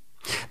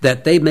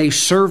 that they may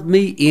serve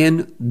me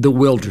in the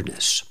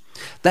wilderness.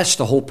 That's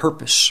the whole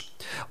purpose.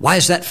 Why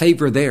is that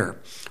favor there?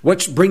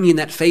 What's bringing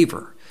that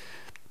favor?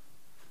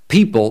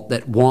 People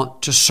that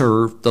want to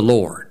serve the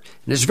Lord.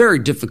 And it's very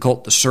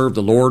difficult to serve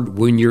the Lord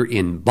when you're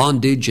in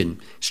bondage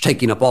and it's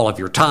taking up all of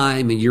your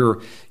time and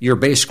you're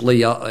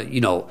basically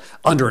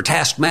under a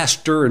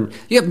taskmaster and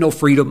you have no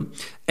freedom.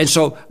 And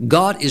so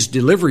God is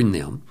delivering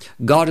them.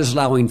 God is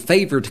allowing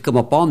favor to come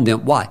upon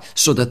them. Why?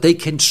 So that they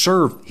can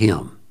serve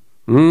Him.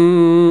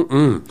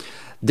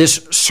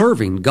 This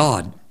serving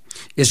God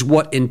is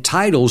what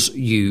entitles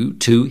you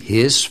to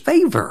His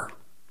favor.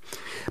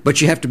 But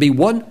you have to be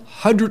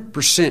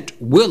 100%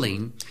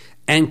 willing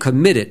and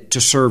committed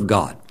to serve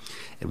God.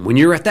 And when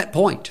you're at that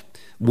point,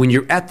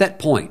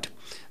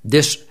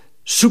 this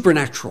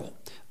supernatural,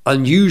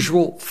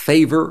 unusual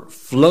favor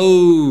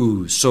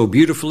flows so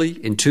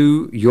beautifully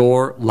into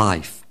your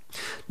life.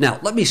 Now,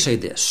 let me say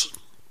this.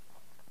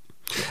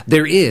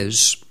 There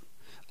is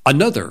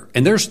another,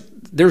 and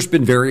there's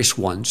been various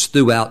ones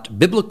throughout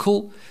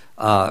biblical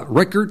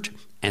record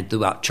and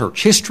throughout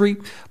church history,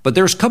 but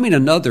there's coming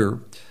another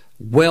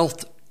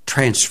wealth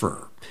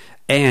transfer,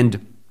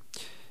 and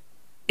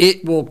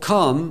it will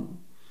come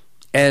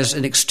as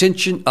an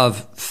extension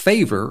of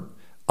favor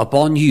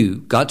upon you,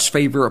 God's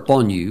favor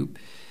upon you,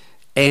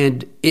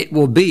 and it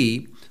will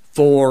be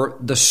for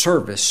the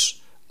service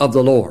of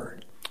the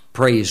Lord.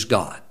 Praise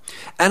God.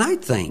 And I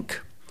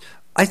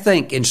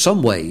think in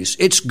some ways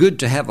it's good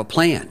to have a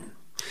plan.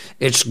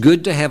 It's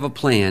good to have a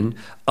plan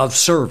of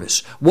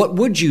service. What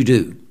would you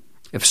do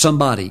if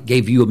somebody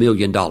gave you $1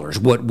 million?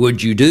 What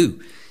would you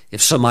do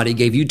if somebody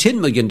gave you $10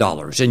 million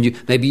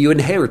and maybe you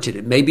inherited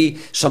it? Maybe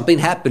something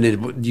happened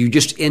and you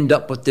just end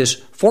up with this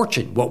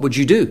fortune. What would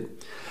you do?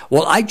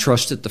 Well, I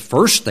trust that the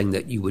first thing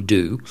that you would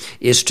do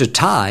is to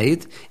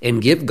tithe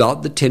and give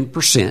God the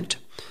 10%,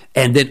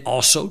 and then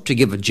also to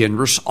give a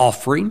generous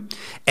offering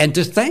and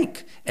to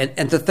thank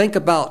and to think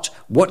about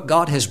what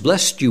God has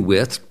blessed you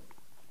with,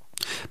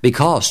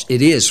 because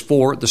it is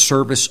for the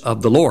service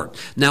of the Lord.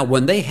 Now,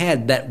 when they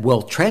had that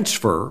wealth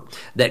transfer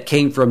that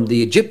came from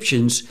the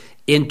Egyptians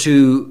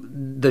into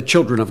the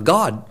children of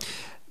God,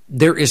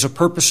 there is a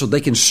purpose so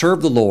they can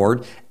serve the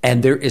Lord,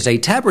 and there is a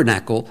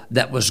tabernacle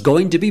that was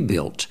going to be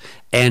built,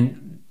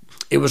 and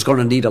it was going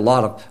to need a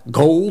lot of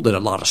gold and a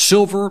lot of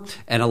silver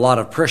and a lot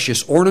of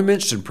precious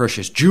ornaments and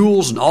precious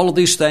jewels and all of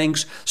these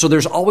things. So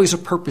there's always a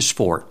purpose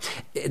for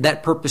it.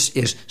 That purpose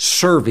is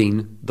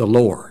serving the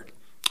Lord.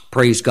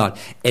 Praise God.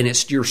 And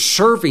it's your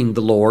serving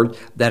the Lord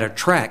that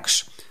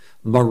attracts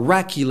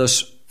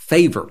miraculous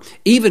favor,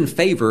 even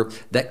favor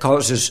that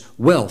causes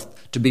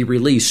wealth to be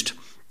released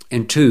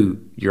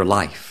into your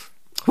life.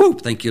 Whew,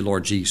 thank you,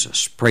 Lord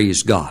Jesus.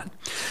 Praise God.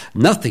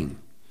 Nothing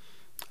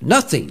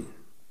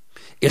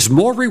is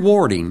more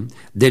rewarding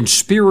than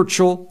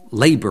spiritual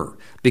labor,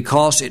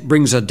 because it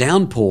brings a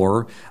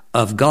downpour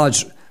of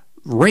God's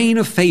rain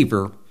of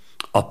favor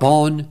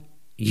upon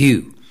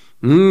you.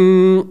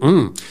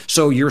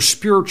 So your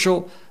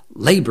spiritual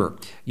labor,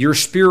 your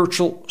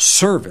spiritual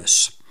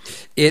service,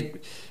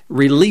 it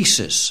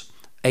releases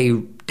a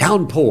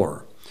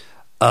downpour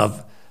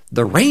of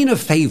the rain of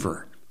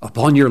favor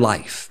upon your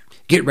life.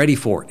 Get ready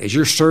for it. As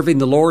you're serving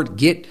the Lord,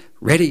 get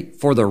ready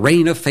for the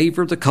rain of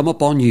favor to come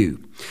upon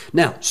you.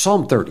 Now,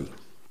 Psalm 30.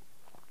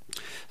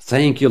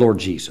 Thank you, Lord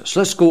Jesus.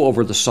 Let's go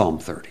over the Psalm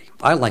 30.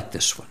 I like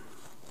this one.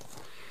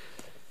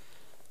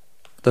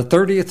 The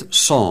 30th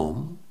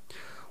Psalm,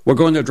 we're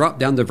going to drop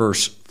down to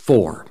verse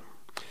 4.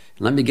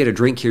 Let me get a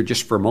drink here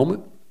just for a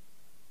moment.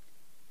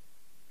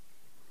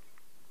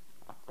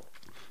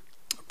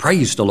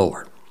 Praise the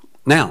Lord.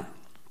 Now,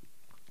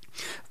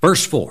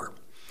 verse 4.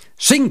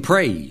 Sing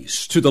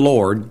praise to the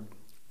Lord,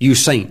 you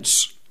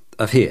saints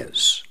of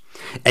His,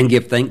 and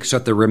give thanks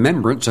at the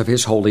remembrance of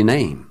His holy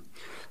name.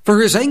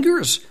 For His anger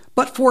is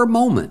but for a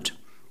moment.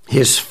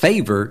 His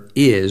favor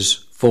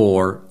is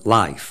for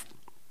life.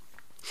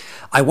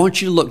 I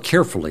want you to look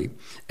carefully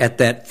at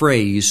that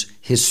phrase,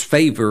 His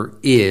favor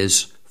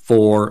is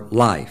for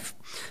life.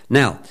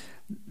 Now,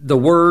 the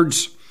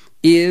words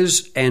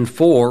is and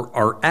for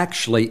are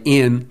actually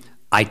in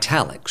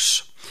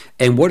italics.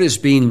 And what is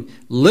being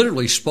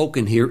literally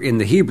spoken here in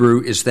the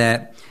Hebrew is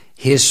that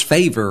His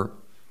favor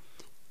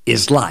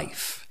is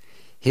life.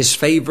 His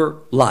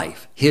favor,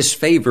 life. His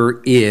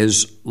favor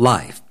is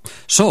life.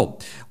 So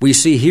we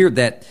see here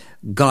that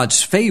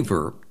God's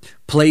favor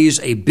plays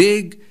a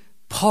big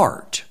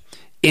part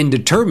in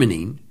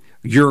determining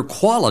your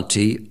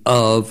quality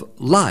of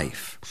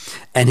life.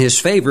 And His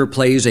favor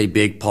plays a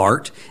big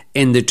part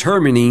in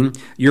determining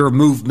your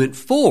movement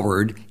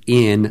forward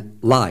in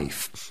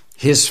life.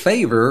 His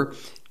favor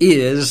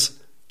is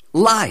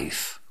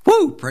life.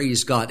 Woo!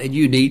 Praise God. And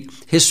you need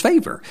His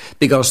favor,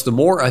 because the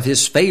more of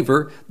His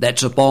favor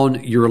that's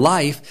upon your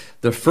life,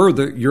 the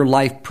further your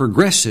life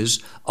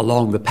progresses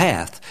along the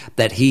path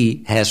that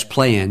He has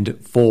planned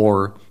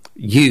for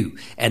you.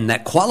 And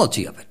that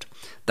quality of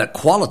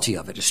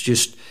it is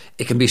just,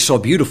 it can be so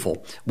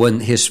beautiful when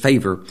His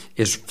favor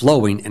is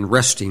flowing and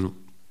resting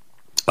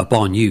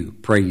upon you.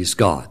 Praise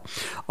God.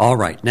 All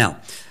right. Now,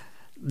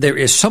 there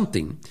is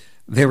something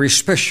very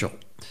special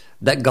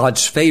that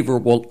God's favor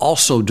will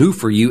also do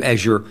for you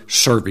as you're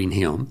serving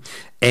Him.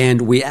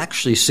 And we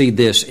actually see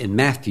this in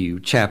Matthew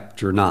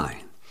chapter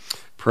 9.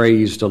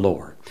 Praise the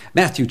Lord.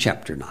 Matthew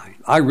chapter 9.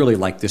 I really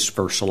like this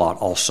verse a lot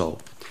also.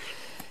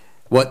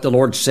 What the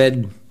Lord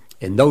said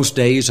in those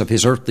days of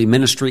His earthly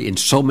ministry in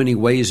so many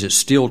ways is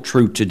still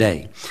true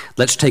today.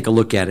 Let's take a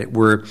look at it.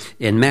 We're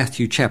in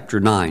Matthew chapter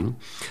 9.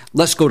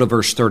 Let's go to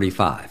verse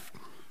 35.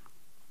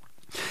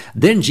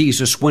 Then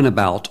Jesus went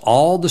about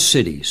all the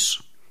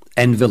cities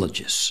and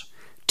villages,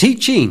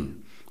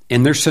 teaching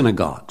in their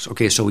synagogues.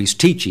 Okay, so He's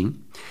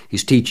teaching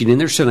in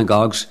their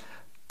synagogues,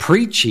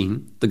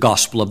 preaching the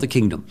gospel of the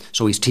kingdom.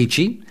 So He's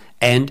teaching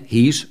and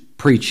He's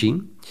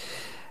preaching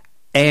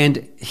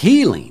and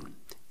healing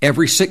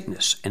every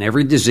sickness and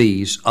every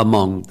disease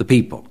among the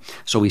people.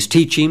 So he's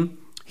teaching,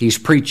 he's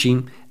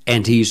preaching,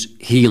 and he's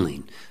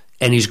healing.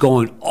 And he's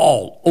going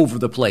all over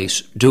the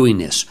place doing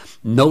this.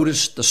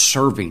 Notice the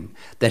serving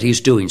that he's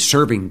doing,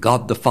 serving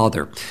God the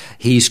Father.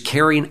 He's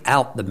carrying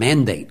out the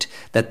mandate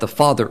that the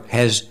Father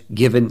has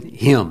given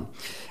him.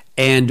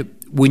 And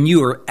when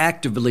you are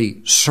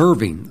actively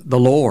serving the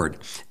Lord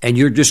and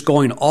you're just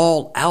going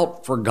all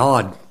out for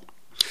God,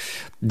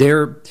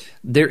 there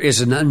is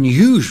an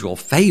unusual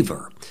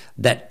favor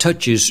that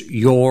touches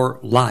your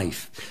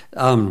life.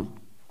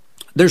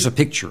 There's a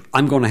picture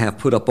I'm going to have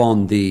put up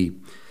on the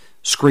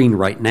screen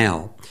right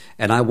now,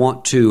 and I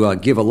want to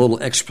give a little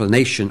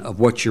explanation of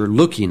what you're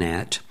looking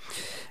at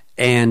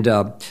and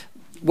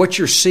what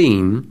you're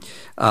seeing.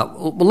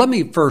 Well, let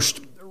me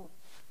first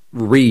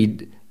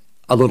read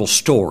a little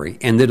story,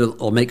 and then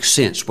it'll make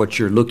sense what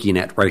you're looking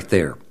at right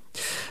there.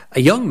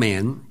 A young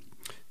man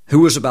who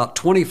was about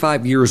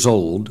 25 years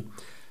old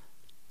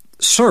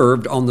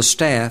served on the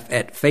staff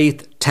at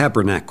Faith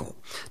Tabernacle.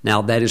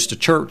 Now, that is the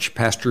church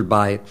pastored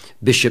by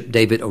Bishop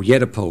David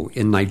Oyedepo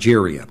in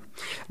Nigeria.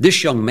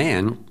 This young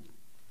man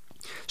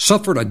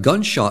suffered a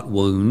gunshot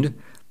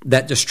wound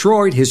that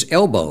destroyed his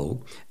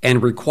elbow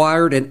and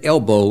required an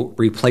elbow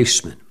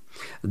replacement.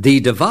 The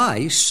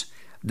device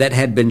that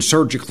had been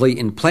surgically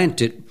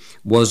implanted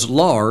was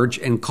large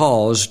and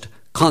caused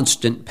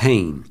constant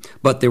pain,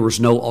 but there was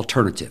no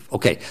alternative.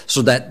 Okay,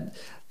 so that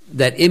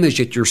image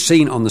that you're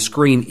seeing on the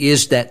screen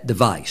is that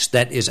device.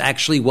 That is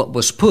actually what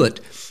was put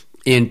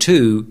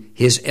into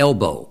his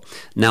elbow.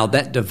 Now,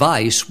 that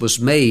device was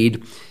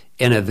made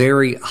in a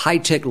very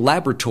high-tech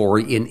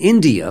laboratory in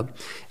India,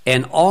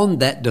 and on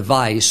that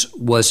device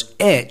was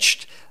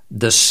etched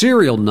the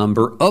serial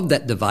number of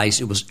that device.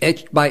 It was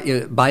etched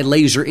by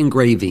laser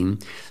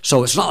engraving,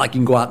 so it's not like you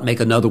can go out and make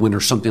another one or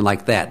something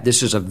like that.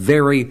 This is a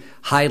very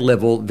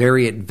high-level,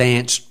 very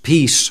advanced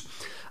piece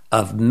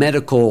of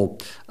medical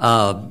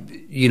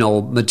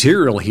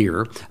material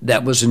here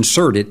that was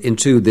inserted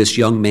into this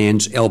young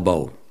man's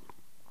elbow.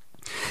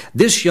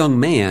 This young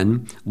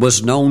man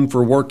was known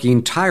for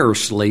working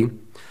tirelessly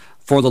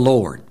for the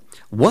Lord.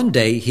 One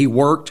day he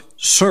worked,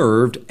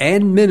 served,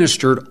 and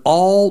ministered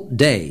all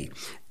day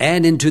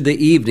and into the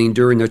evening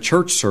during the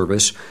church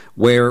service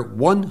where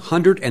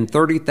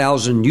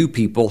 130,000 new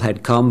people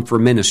had come for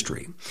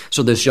ministry.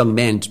 So this young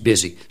man's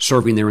busy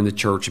serving there in the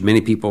church.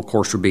 Many people, of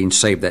course, were being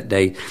saved that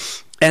day.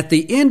 At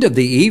the end of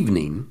the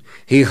evening,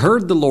 he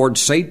heard the Lord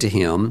say to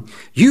him,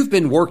 "You've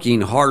been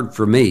working hard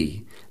for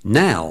me.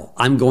 Now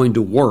I'm going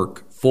to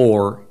work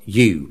for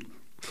you."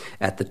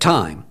 At the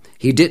time,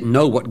 he didn't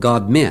know what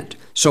God meant,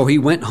 so he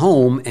went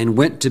home and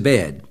went to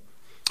bed.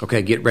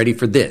 Okay, get ready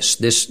for this.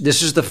 This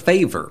is the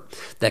favor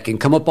that can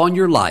come upon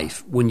your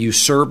life when you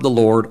serve the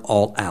Lord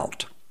all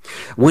out.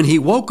 When he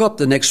woke up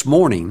the next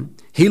morning,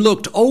 he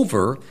looked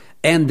over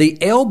and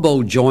the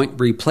elbow joint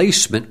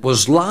replacement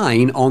was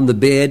lying on the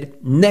bed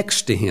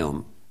next to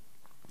him.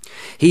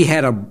 He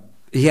had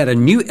a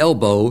new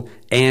elbow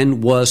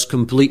and was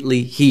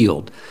completely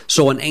healed.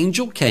 So an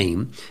angel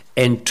came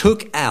and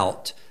took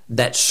out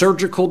that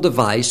surgical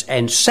device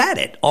and sat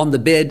it on the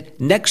bed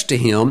next to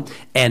him,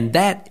 and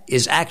that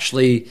is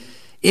actually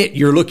it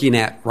you're looking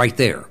at right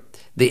there.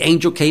 The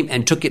angel came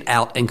and took it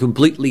out and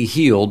completely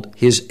healed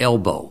his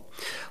elbow.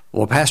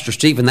 Well, Pastor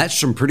Stephen, that's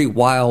some pretty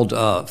wild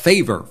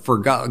favor for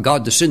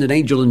God to send an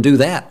angel and do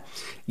that.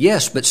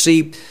 Yes, but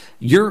see,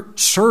 your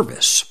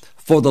service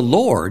for the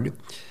Lord,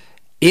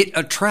 it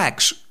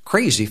attracts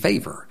crazy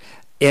favor.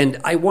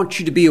 And I want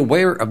you to be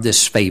aware of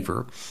this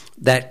favor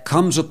that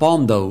comes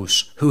upon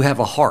those who have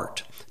a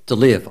heart to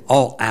live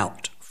all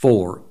out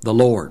for the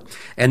Lord.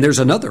 And there's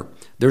another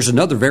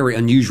very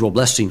unusual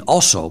blessing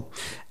also,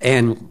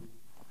 and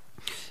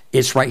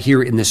it's right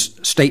here in this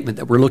statement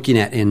that we're looking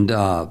at in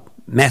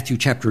Matthew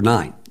chapter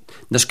 9.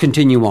 Let's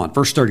continue on.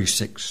 Verse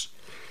 36.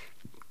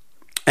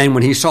 And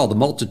when he saw the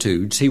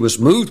multitudes, he was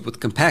moved with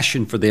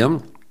compassion for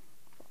them,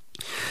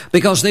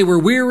 because they were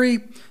weary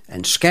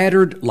and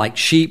scattered like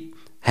sheep,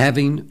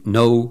 having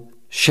no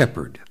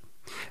shepherd.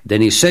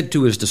 Then he said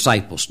to his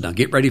disciples, now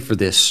get ready for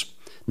this.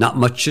 Not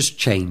much has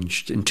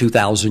changed in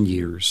 2,000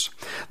 years.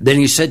 Then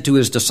he said to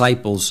his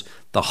disciples,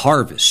 the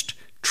harvest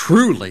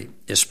truly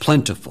is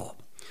plentiful.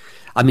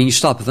 I mean, you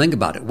stop and think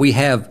about it. We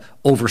have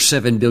over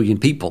 7 billion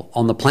people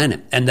on the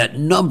planet, and that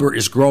number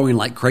is growing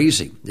like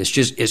crazy.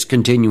 It's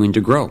continuing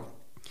to grow.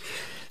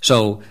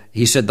 So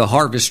he said, the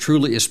harvest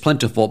truly is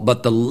plentiful,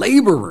 but the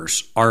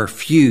laborers are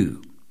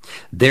few.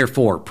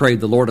 Therefore, pray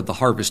the Lord of the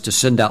harvest to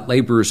send out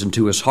laborers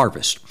into his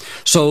harvest.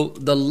 So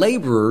the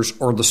laborers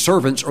or the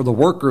servants or the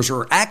workers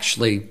are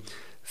actually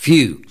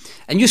few.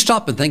 And you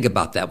stop and think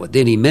about that with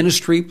any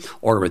ministry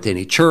or with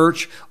any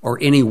church or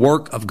any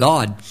work of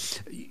God.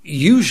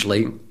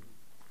 Usually,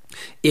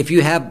 if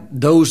you have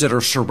those that are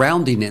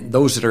surrounding it,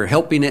 those that are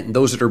helping it, and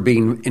those that are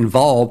being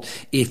involved,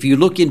 if you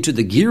look into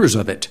the gears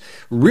of it,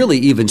 really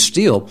even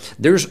still,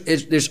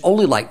 there's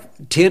only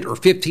like 10 or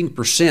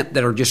 15%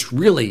 that are just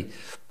really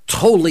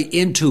totally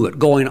into it,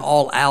 going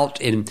all out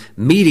and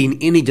meeting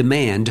any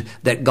demand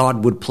that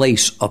God would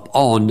place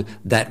upon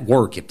that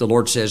work. If the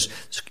Lord says,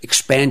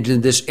 expand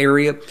in this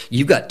area,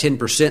 you've got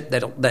 10%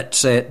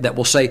 that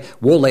will say,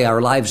 we'll lay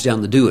our lives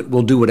down to do it.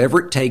 We'll do whatever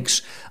it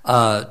takes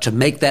to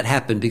make that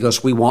happen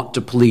because we want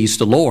to please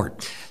the Lord.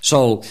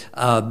 So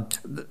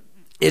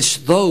it's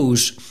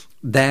those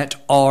that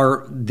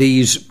are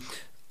these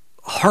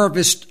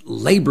harvest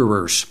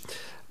laborers.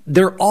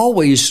 They're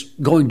always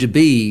going to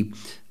be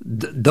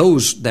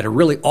those that are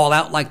really all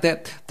out like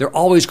that. They're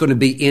always going to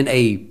be in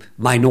a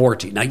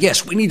minority. Now,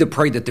 yes, we need to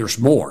pray that there's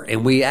more,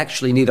 and we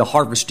actually need a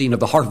harvesting of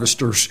the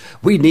harvesters.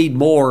 We need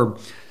more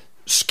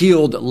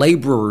skilled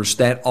laborers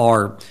that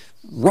are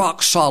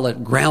rock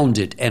solid,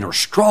 grounded, and are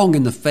strong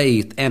in the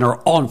faith and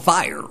are on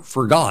fire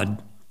for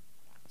God.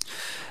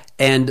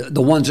 And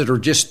the ones that are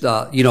just,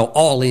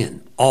 all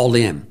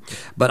in.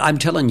 But I'm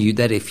telling you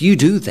that if you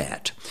do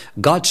that,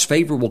 God's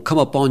favor will come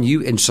upon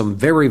you in some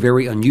very,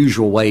 very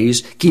unusual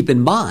ways. Keep in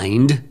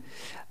mind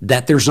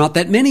that there's not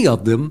that many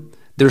of them.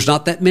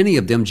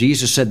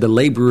 Jesus said the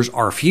laborers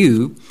are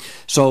few.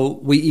 So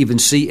we even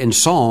see in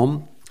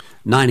Psalm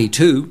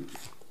 92,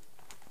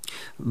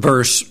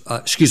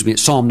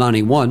 Psalm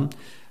 91,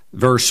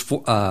 verse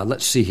 4,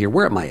 let's see here.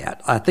 Where am I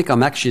at? I think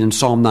I'm actually in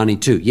Psalm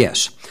 92.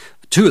 Yes.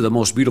 Two of the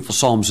most beautiful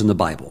Psalms in the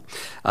Bible.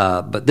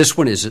 But this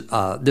one is,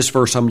 this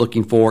verse I'm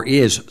looking for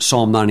is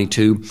Psalm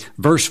 92,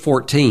 verse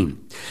 14.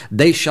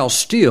 They shall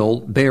still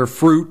bear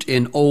fruit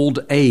in old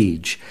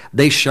age.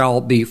 They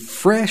shall be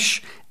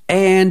fresh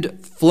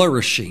and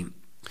flourishing.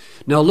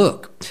 Now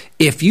look,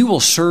 if you will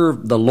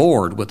serve the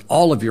Lord with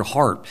all of your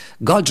heart,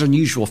 God's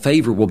unusual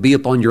favor will be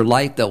upon your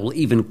life that will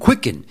even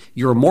quicken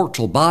your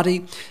mortal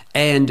body.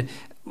 And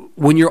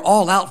when you're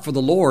all out for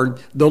the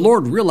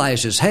Lord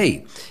realizes,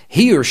 hey,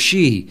 he or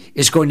she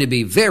is going to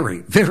be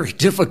very, very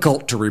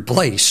difficult to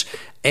replace.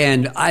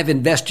 And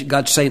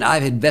God's saying,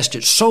 I've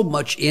invested so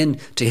much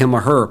into him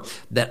or her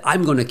that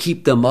I'm going to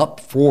keep them up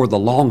for the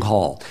long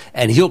haul.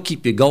 And he'll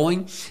keep you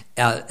going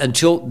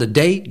until the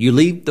day you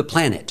leave the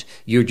planet.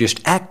 You're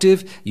just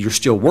active, you're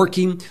still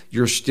working,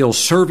 you're still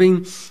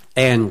serving,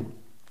 and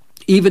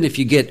even if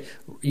you get,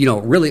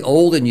 really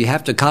old and you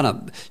have to kind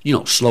of,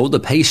 slow the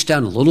pace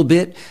down a little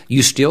bit,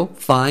 you still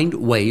find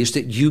ways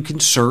that you can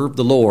serve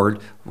the Lord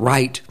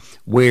right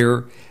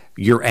where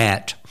you're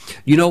at.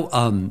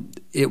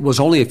 It was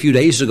only a few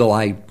days ago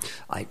I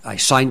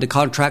signed a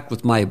contract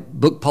with my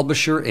book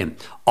publisher, and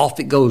off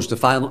it goes, the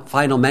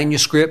final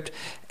manuscript.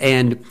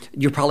 And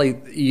you're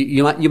probably,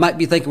 you might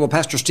be thinking, well,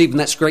 Pastor Stephen,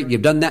 that's great.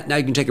 You've done that. Now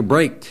you can take a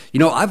break.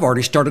 I've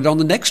already started on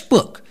the next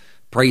book.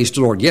 Praise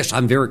the Lord. Yes,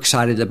 I'm very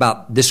excited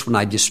about this one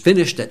I just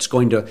finished that's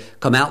going to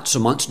come out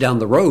some months down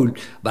the road.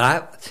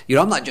 But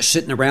I'm not just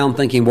sitting around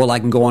thinking, well, I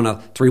can go on a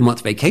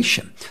 3-month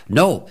vacation.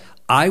 No,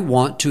 I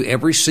want to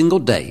every single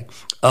day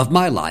of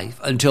my life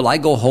until I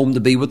go home to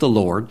be with the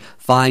Lord,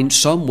 find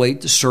some way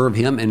to serve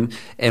him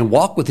and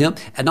walk with him.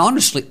 And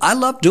honestly, I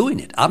love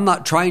doing it. I'm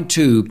not trying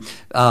to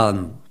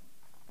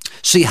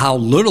see how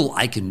little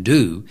I can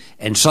do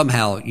and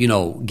somehow,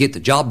 get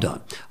the job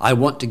done. I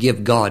want to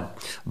give God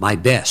my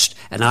best.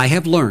 And I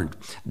have learned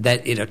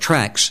that it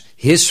attracts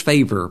his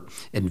favor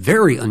in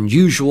very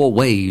unusual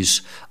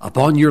ways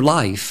upon your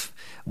life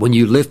when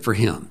you live for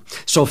him.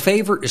 So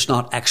favor is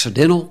not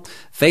accidental.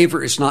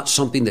 Favor is not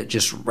something that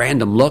just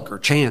random luck or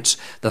chance.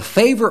 The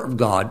favor of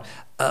God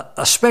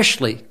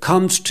especially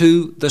comes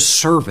to the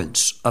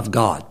servants of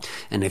God.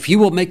 And if you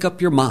will make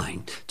up your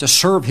mind to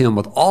serve him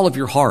with all of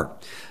your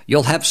heart,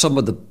 you'll have some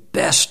of the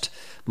best,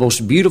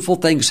 most beautiful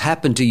things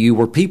happen to you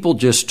where people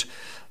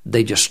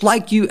they just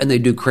like you and they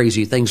do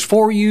crazy things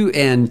for you.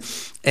 And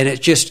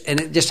it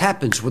just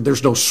happens when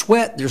there's no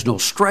sweat, there's no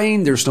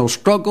strain, there's no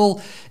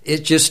struggle.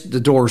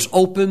 The door's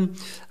open,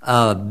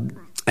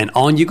 and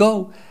on you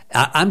go.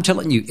 I'm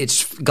telling you,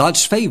 it's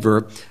God's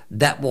favor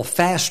that will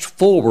fast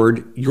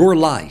forward your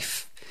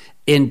life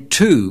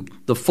into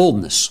the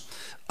fullness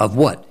of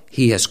what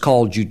he has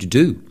called you to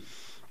do.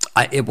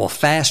 It will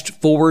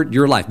fast forward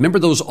your life. Remember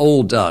those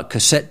old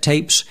cassette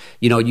tapes?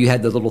 You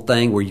had the little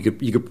thing where you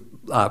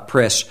could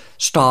press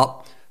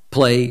stop,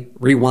 play,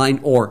 rewind,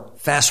 or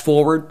fast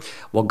forward.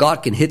 Well,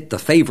 God can hit the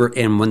favor,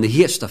 and when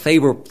he hits the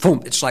favor,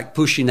 boom, it's like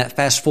pushing that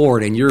fast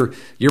forward, and you're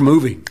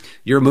moving.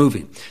 You're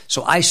moving.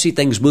 So I see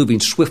things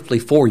moving swiftly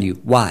for you.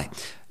 Why?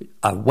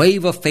 A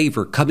wave of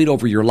favor coming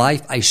over your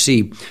life. I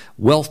see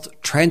wealth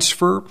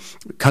transfer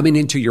coming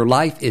into your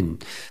life in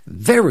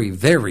very,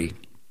 very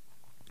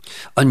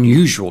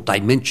unusual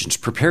dimensions.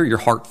 Prepare your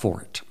heart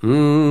for it.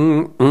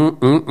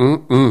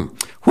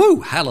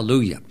 Whew,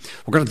 hallelujah.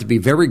 We're going to have to be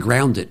very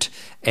grounded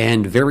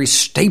and very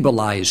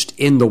stabilized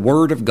in the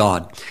Word of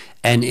God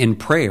and in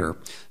prayer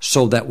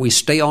so that we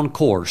stay on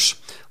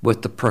course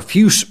with the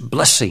profuse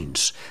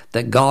blessings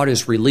that God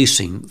is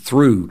releasing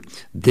through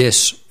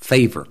this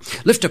favor.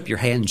 Lift up your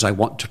hands. I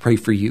want to pray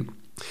for you.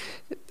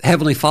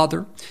 Heavenly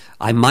Father,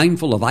 I'm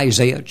mindful of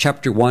Isaiah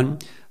chapter 1,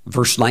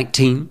 verse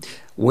 19,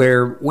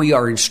 where we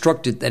are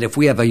instructed that if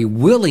we have a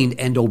willing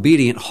and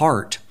obedient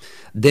heart,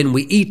 then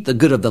we eat the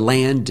good of the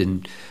land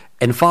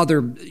And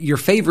Father, your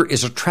favor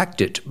is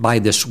attracted by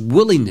this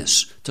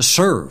willingness to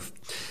serve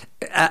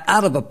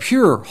out of a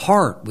pure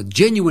heart with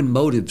genuine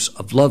motives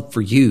of love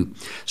for you.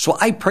 So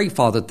I pray,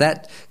 Father,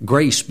 that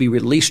grace be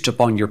released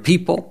upon your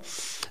people,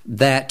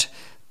 that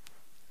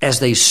as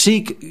they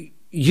seek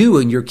you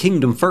and your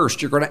kingdom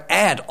first, you're going to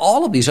add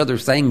all of these other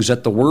things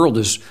that the world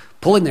is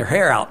pulling their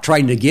hair out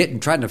trying to get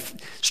and trying to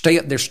stay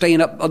up. They're staying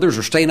up. Others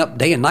are staying up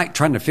day and night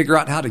trying to figure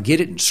out how to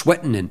get it and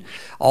sweating and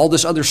all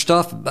this other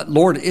stuff. But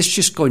Lord, it's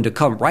just going to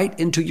come right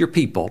into your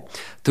people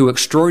through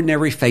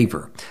extraordinary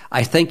favor.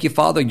 I thank you,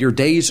 Father, your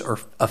days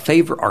of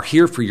favor are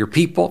here for your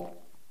people.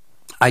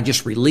 I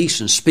just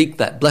release and speak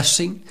that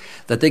blessing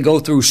that they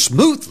go through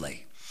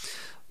smoothly,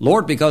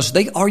 Lord, because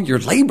they are your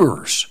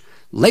laborers.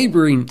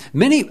 Laboring,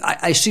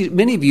 I see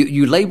many of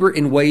you labor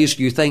in ways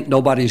you think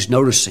nobody's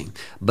noticing,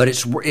 but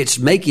it's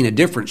making a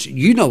difference.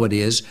 You know it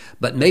is,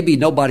 but maybe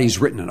nobody's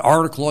written an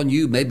article on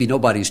you. Maybe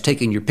nobody's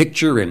taken your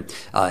picture and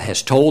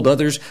has told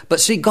others.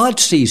 But see,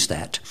 God sees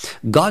that.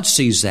 God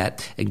sees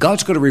that, and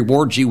God's going to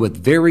reward you with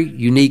very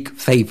unique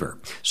favor.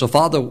 So,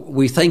 Father,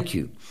 we thank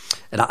you.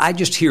 And I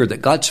just hear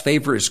that God's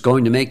favor is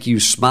going to make you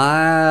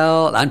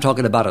smile. I'm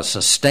talking about a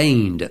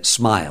sustained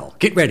smile.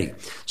 Get ready.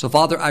 So,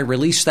 Father, I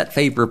release that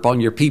favor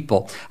upon your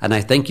people, and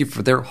I thank you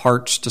for their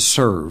hearts to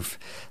serve.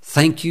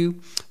 Thank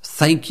you.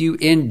 Thank you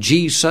in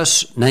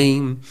Jesus'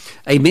 name.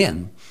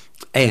 Amen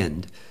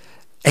and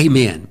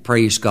amen.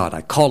 Praise God.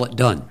 I call it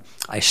done.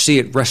 I see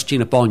it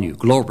resting upon you.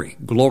 Glory,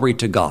 glory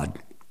to God.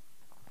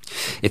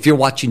 If you're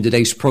watching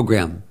today's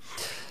program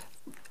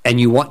and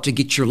you want to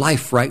get your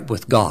life right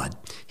with God,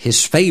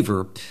 His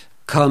favor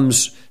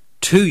comes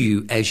to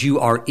you as you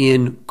are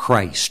in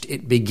Christ.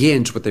 It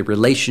begins with a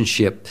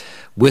relationship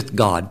with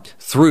God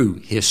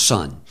through His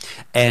Son.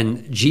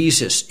 And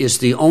Jesus is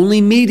the only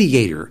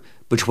mediator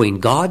between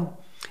God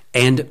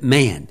and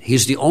man.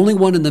 He's the only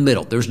one in the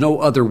middle. There's no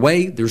other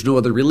way. There's no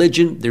other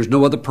religion. There's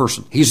no other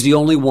person. He's the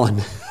only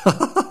one.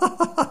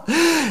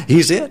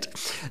 He's it.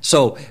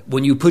 So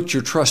when you put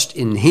your trust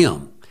in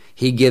Him,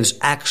 He gives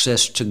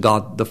access to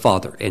God the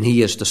Father, and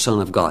He is the Son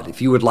of God.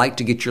 If you would like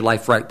to get your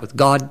life right with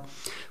God,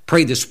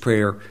 pray this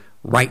prayer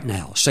right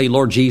now. Say,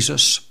 Lord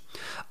Jesus,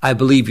 I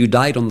believe you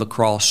died on the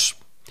cross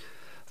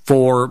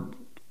for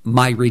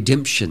my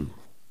redemption,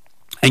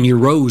 and you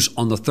rose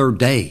on the third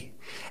day,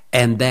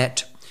 and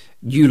that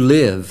you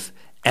live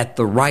at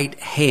the right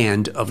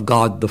hand of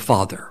God the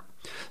Father.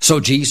 So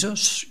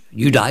Jesus,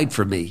 you died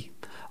for me.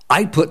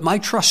 I put my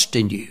trust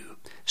in you.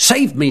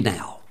 Save me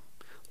now.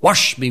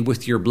 Wash me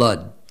with your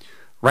blood.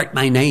 Write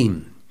my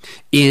name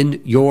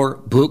in your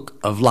book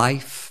of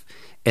life,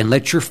 and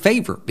let your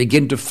favor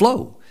begin to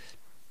flow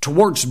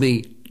towards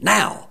me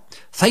now.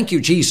 Thank you,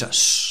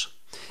 Jesus.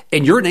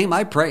 In your name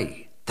I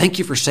pray. Thank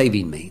you for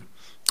saving me.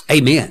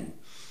 Amen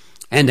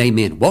and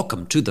amen.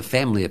 Welcome to the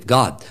family of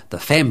God, the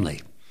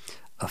family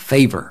of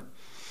favor.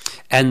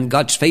 And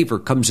God's favor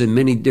comes in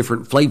many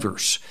different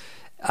flavors.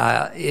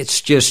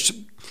 It's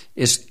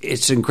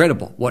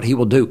incredible what He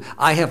will do.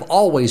 I have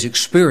always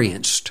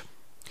experienced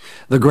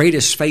the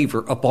greatest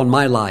favor upon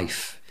my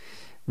life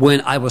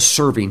when I was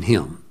serving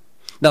Him.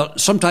 Now,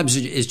 sometimes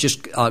it's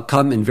just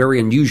come in very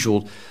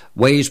unusual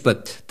ways,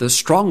 but the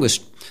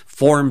strongest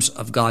forms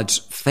of God's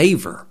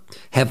favor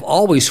have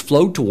always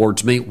flowed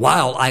towards me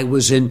while I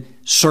was in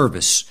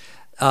service.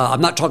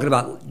 I'm not talking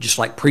about just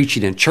like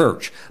preaching in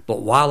church,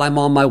 but while I'm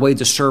on my way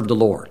to serve the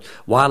Lord,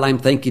 while I'm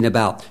thinking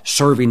about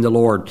serving the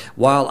Lord,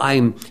 while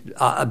I'm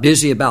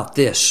busy about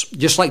this,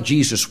 just like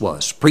Jesus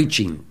was,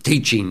 preaching,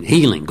 teaching,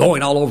 healing,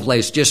 going all over the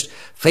place, just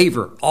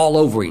favor all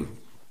over Him.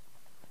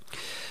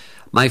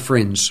 My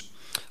friends,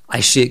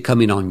 I see it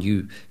coming on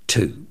you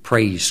too.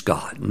 Praise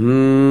God.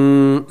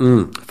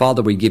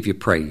 Father, we give you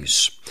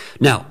praise.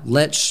 Now,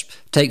 let's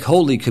take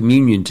Holy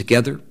Communion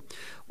together.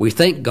 We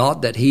thank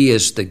God that He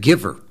is the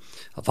giver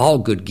of all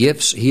good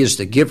gifts. He is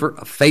the giver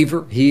of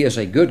favor. He is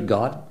a good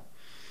God.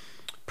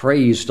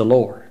 Praise the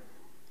Lord.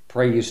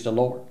 Praise the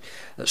Lord.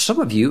 Some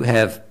of you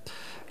have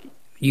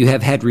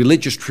had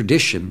religious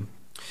tradition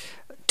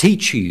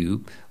teach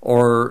you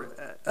or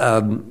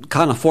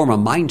kind of form a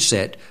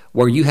mindset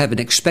where you have an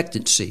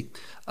expectancy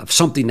of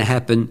something to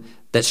happen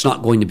that's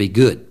not going to be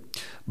good.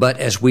 But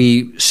as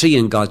we see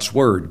in God's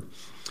Word,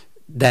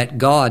 that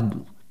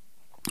God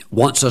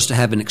wants us to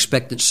have an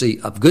expectancy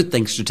of good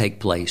things to take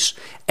place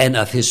and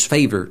of His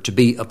favor to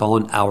be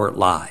upon our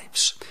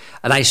lives.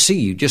 And I see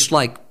you, just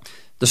like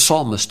the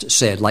psalmist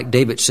said, like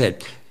David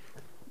said,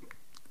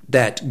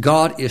 that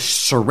God is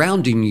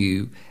surrounding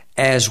you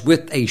as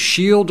with a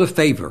shield of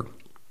favor.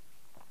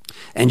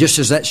 And just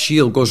as that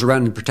shield goes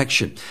around in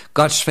protection,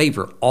 God's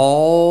favor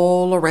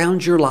all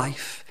around your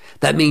life.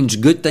 That means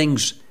good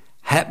things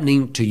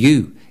happening to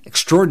you,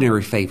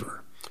 extraordinary favor.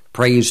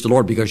 Praise the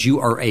Lord, because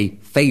you are a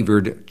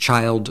favored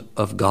child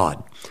of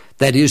God.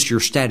 That is your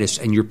status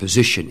and your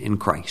position in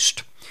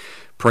Christ.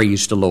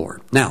 Praise the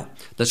Lord. Now,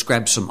 let's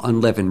grab some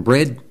unleavened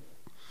bread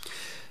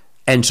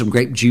and some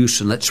grape juice,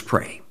 and let's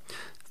pray.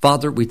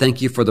 Father, we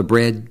thank you for the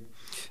bread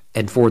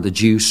and for the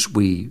juice.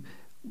 We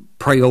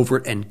pray over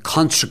it and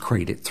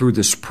consecrate it through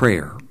this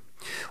prayer.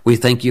 We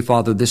thank you,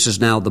 Father, this is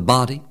now the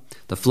body,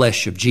 the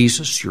flesh of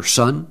Jesus, your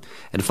Son.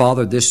 And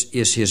Father, this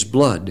is his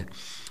blood.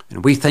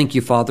 And we thank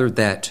you, Father,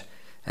 that,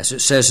 as it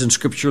says in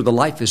Scripture, the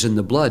life is in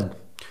the blood.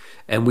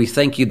 And we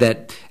thank you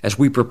that as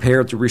we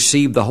prepare to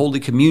receive the Holy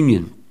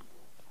Communion,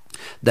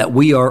 that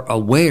we are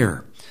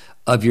aware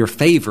of your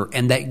favor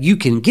and that you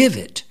can give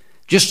it,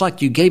 just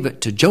like you gave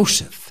it to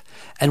Joseph.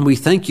 And we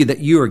thank you that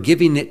you are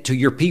giving it to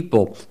your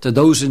people, to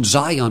those in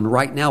Zion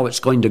right now.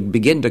 It's going to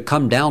begin to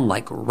come down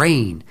like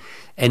rain.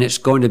 And it's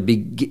going to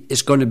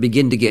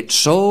begin to get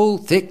so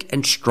thick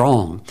and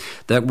strong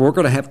that we're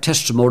going to have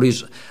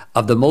testimonies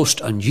of the most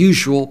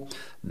unusual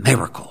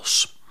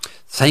miracles.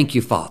 Thank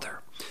you, Father.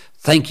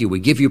 Thank you. We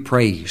give you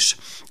praise.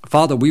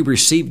 Father, we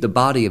receive the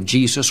body of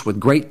Jesus with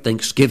great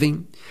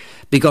thanksgiving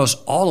because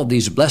all of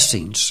these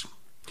blessings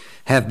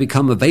have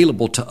become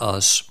available to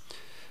us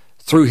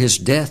through his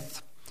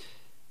death,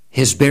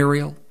 his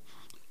burial,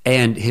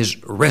 and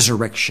his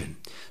resurrection.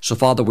 So,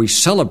 Father, we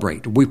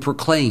celebrate, we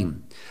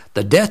proclaim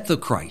the death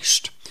of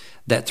Christ,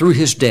 that through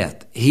his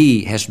death,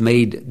 he has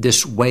made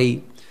this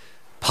way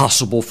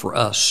possible for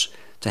us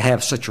to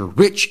have such a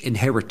rich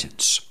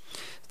inheritance.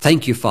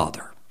 Thank you,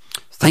 Father.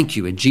 Thank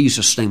you. In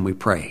Jesus' name we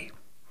pray.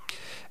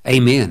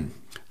 Amen.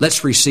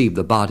 Let's receive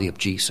the body of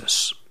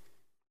Jesus.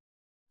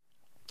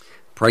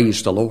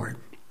 Praise the Lord.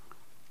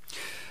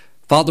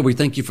 Father, we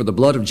thank you for the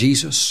blood of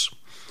Jesus.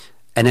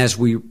 And as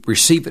we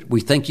receive it,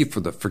 we thank you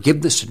for the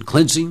forgiveness and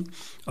cleansing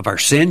of our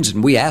sins.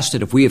 And we ask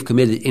that if we have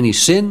committed any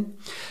sin,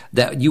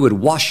 that you would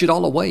wash it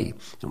all away.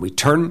 And we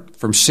turn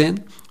from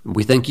sin. And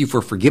we thank you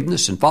for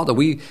forgiveness. And Father,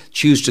 we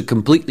choose to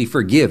completely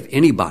forgive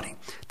anybody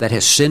that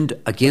has sinned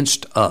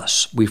against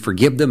us. We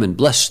forgive them and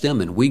bless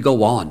them, and we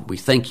go on. We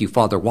thank you,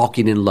 Father,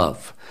 walking in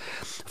love.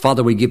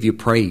 Father, we give you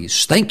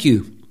praise. Thank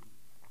you.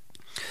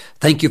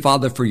 Thank you,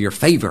 Father, for your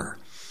favor.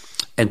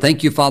 And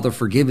thank you, Father,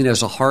 for giving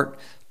us a heart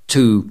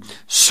to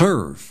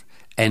serve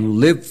and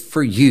live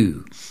for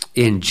you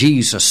in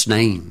Jesus'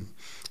 name.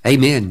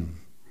 Amen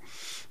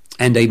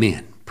and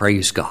amen.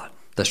 Praise God.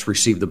 Let's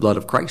receive the blood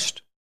of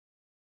Christ.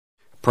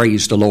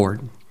 Praise the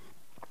Lord.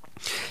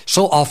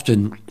 So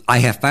often I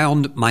have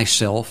found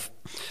myself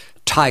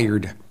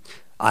tired,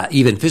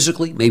 even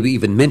physically, maybe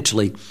even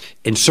mentally,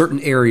 in certain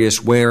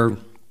areas where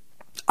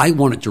I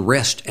wanted to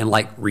rest and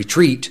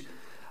retreat,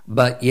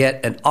 but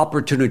yet an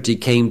opportunity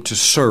came to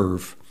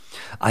serve.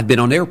 I've been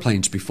on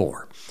airplanes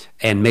before.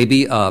 And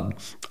maybe I'm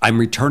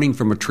returning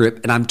from a trip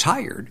and I'm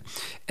tired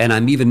and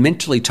I'm even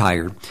mentally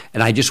tired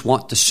and I just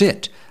want to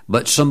sit.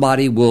 But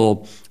somebody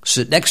will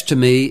sit next to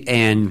me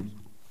and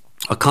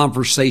a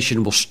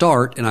conversation will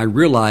start and I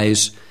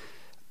realize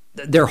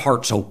their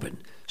heart's open.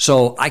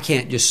 So I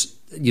can't just,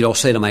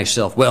 say to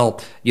myself,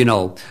 well,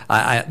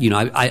 I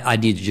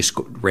need to just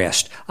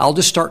rest. I'll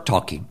just start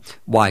talking.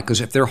 Why?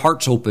 Because if their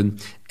heart's open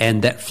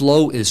and that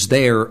flow is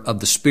there of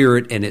the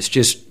Spirit and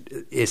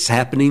it's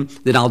happening,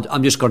 then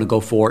I'm just going to go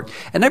for it.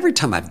 And every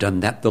time I've done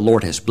that, the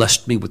Lord has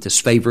blessed me with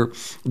his favor.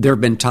 There have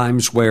been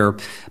times where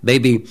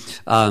maybe,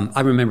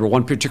 I remember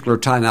one particular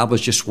time I was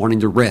just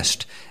wanting to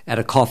rest at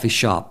a coffee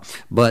shop,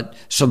 but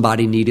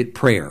somebody needed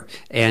prayer.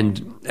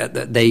 And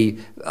they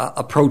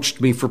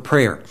approached me for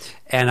prayer.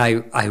 And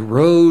I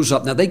rose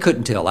up. Now, they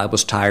couldn't tell I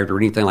was tired or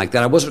anything like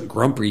that. I wasn't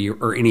grumpy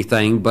or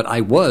anything, but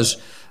I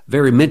was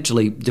very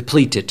mentally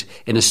depleted.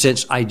 In a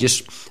sense, I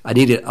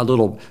needed a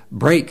little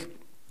break.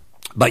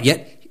 But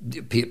yet,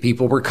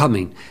 people were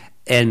coming,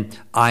 and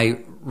I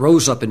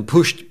rose up and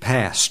pushed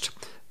past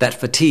that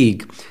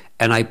fatigue,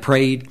 and I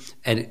prayed,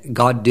 and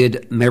God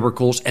did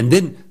miracles, and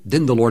then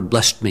the Lord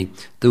blessed me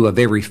through a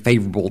very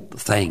favorable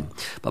thing.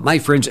 But my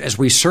friends, as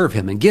we serve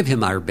him and give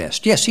him our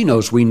best, yes, he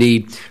knows we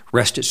need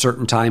rest at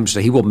certain times, so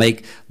he will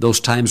make those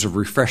times of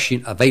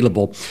refreshing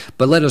available,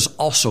 but let us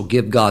also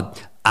give God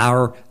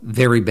our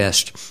very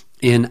best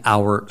in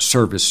our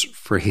service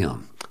for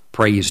him.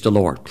 Praise the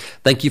Lord.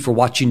 Thank you for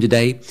watching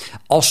today.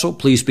 Also,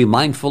 please be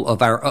mindful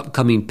of our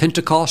upcoming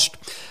Pentecost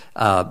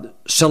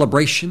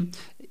celebration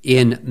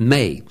in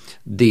May,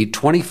 the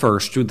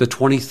 21st through the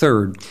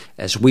 23rd,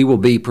 as we will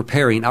be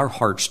preparing our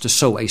hearts to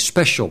sow a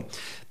special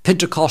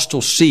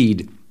Pentecostal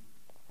seed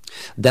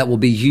that will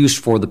be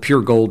used for the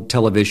Pure Gold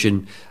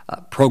television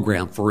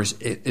program for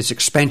its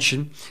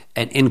expansion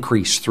and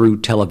increase through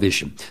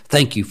television.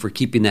 Thank you for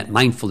keeping that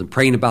mindful and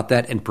praying about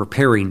that and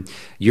preparing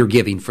your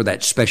giving for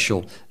that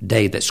special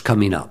day that's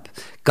coming up.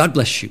 God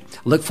bless you.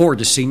 Look forward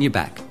to seeing you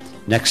back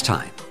next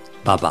time.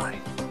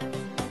 Bye-bye.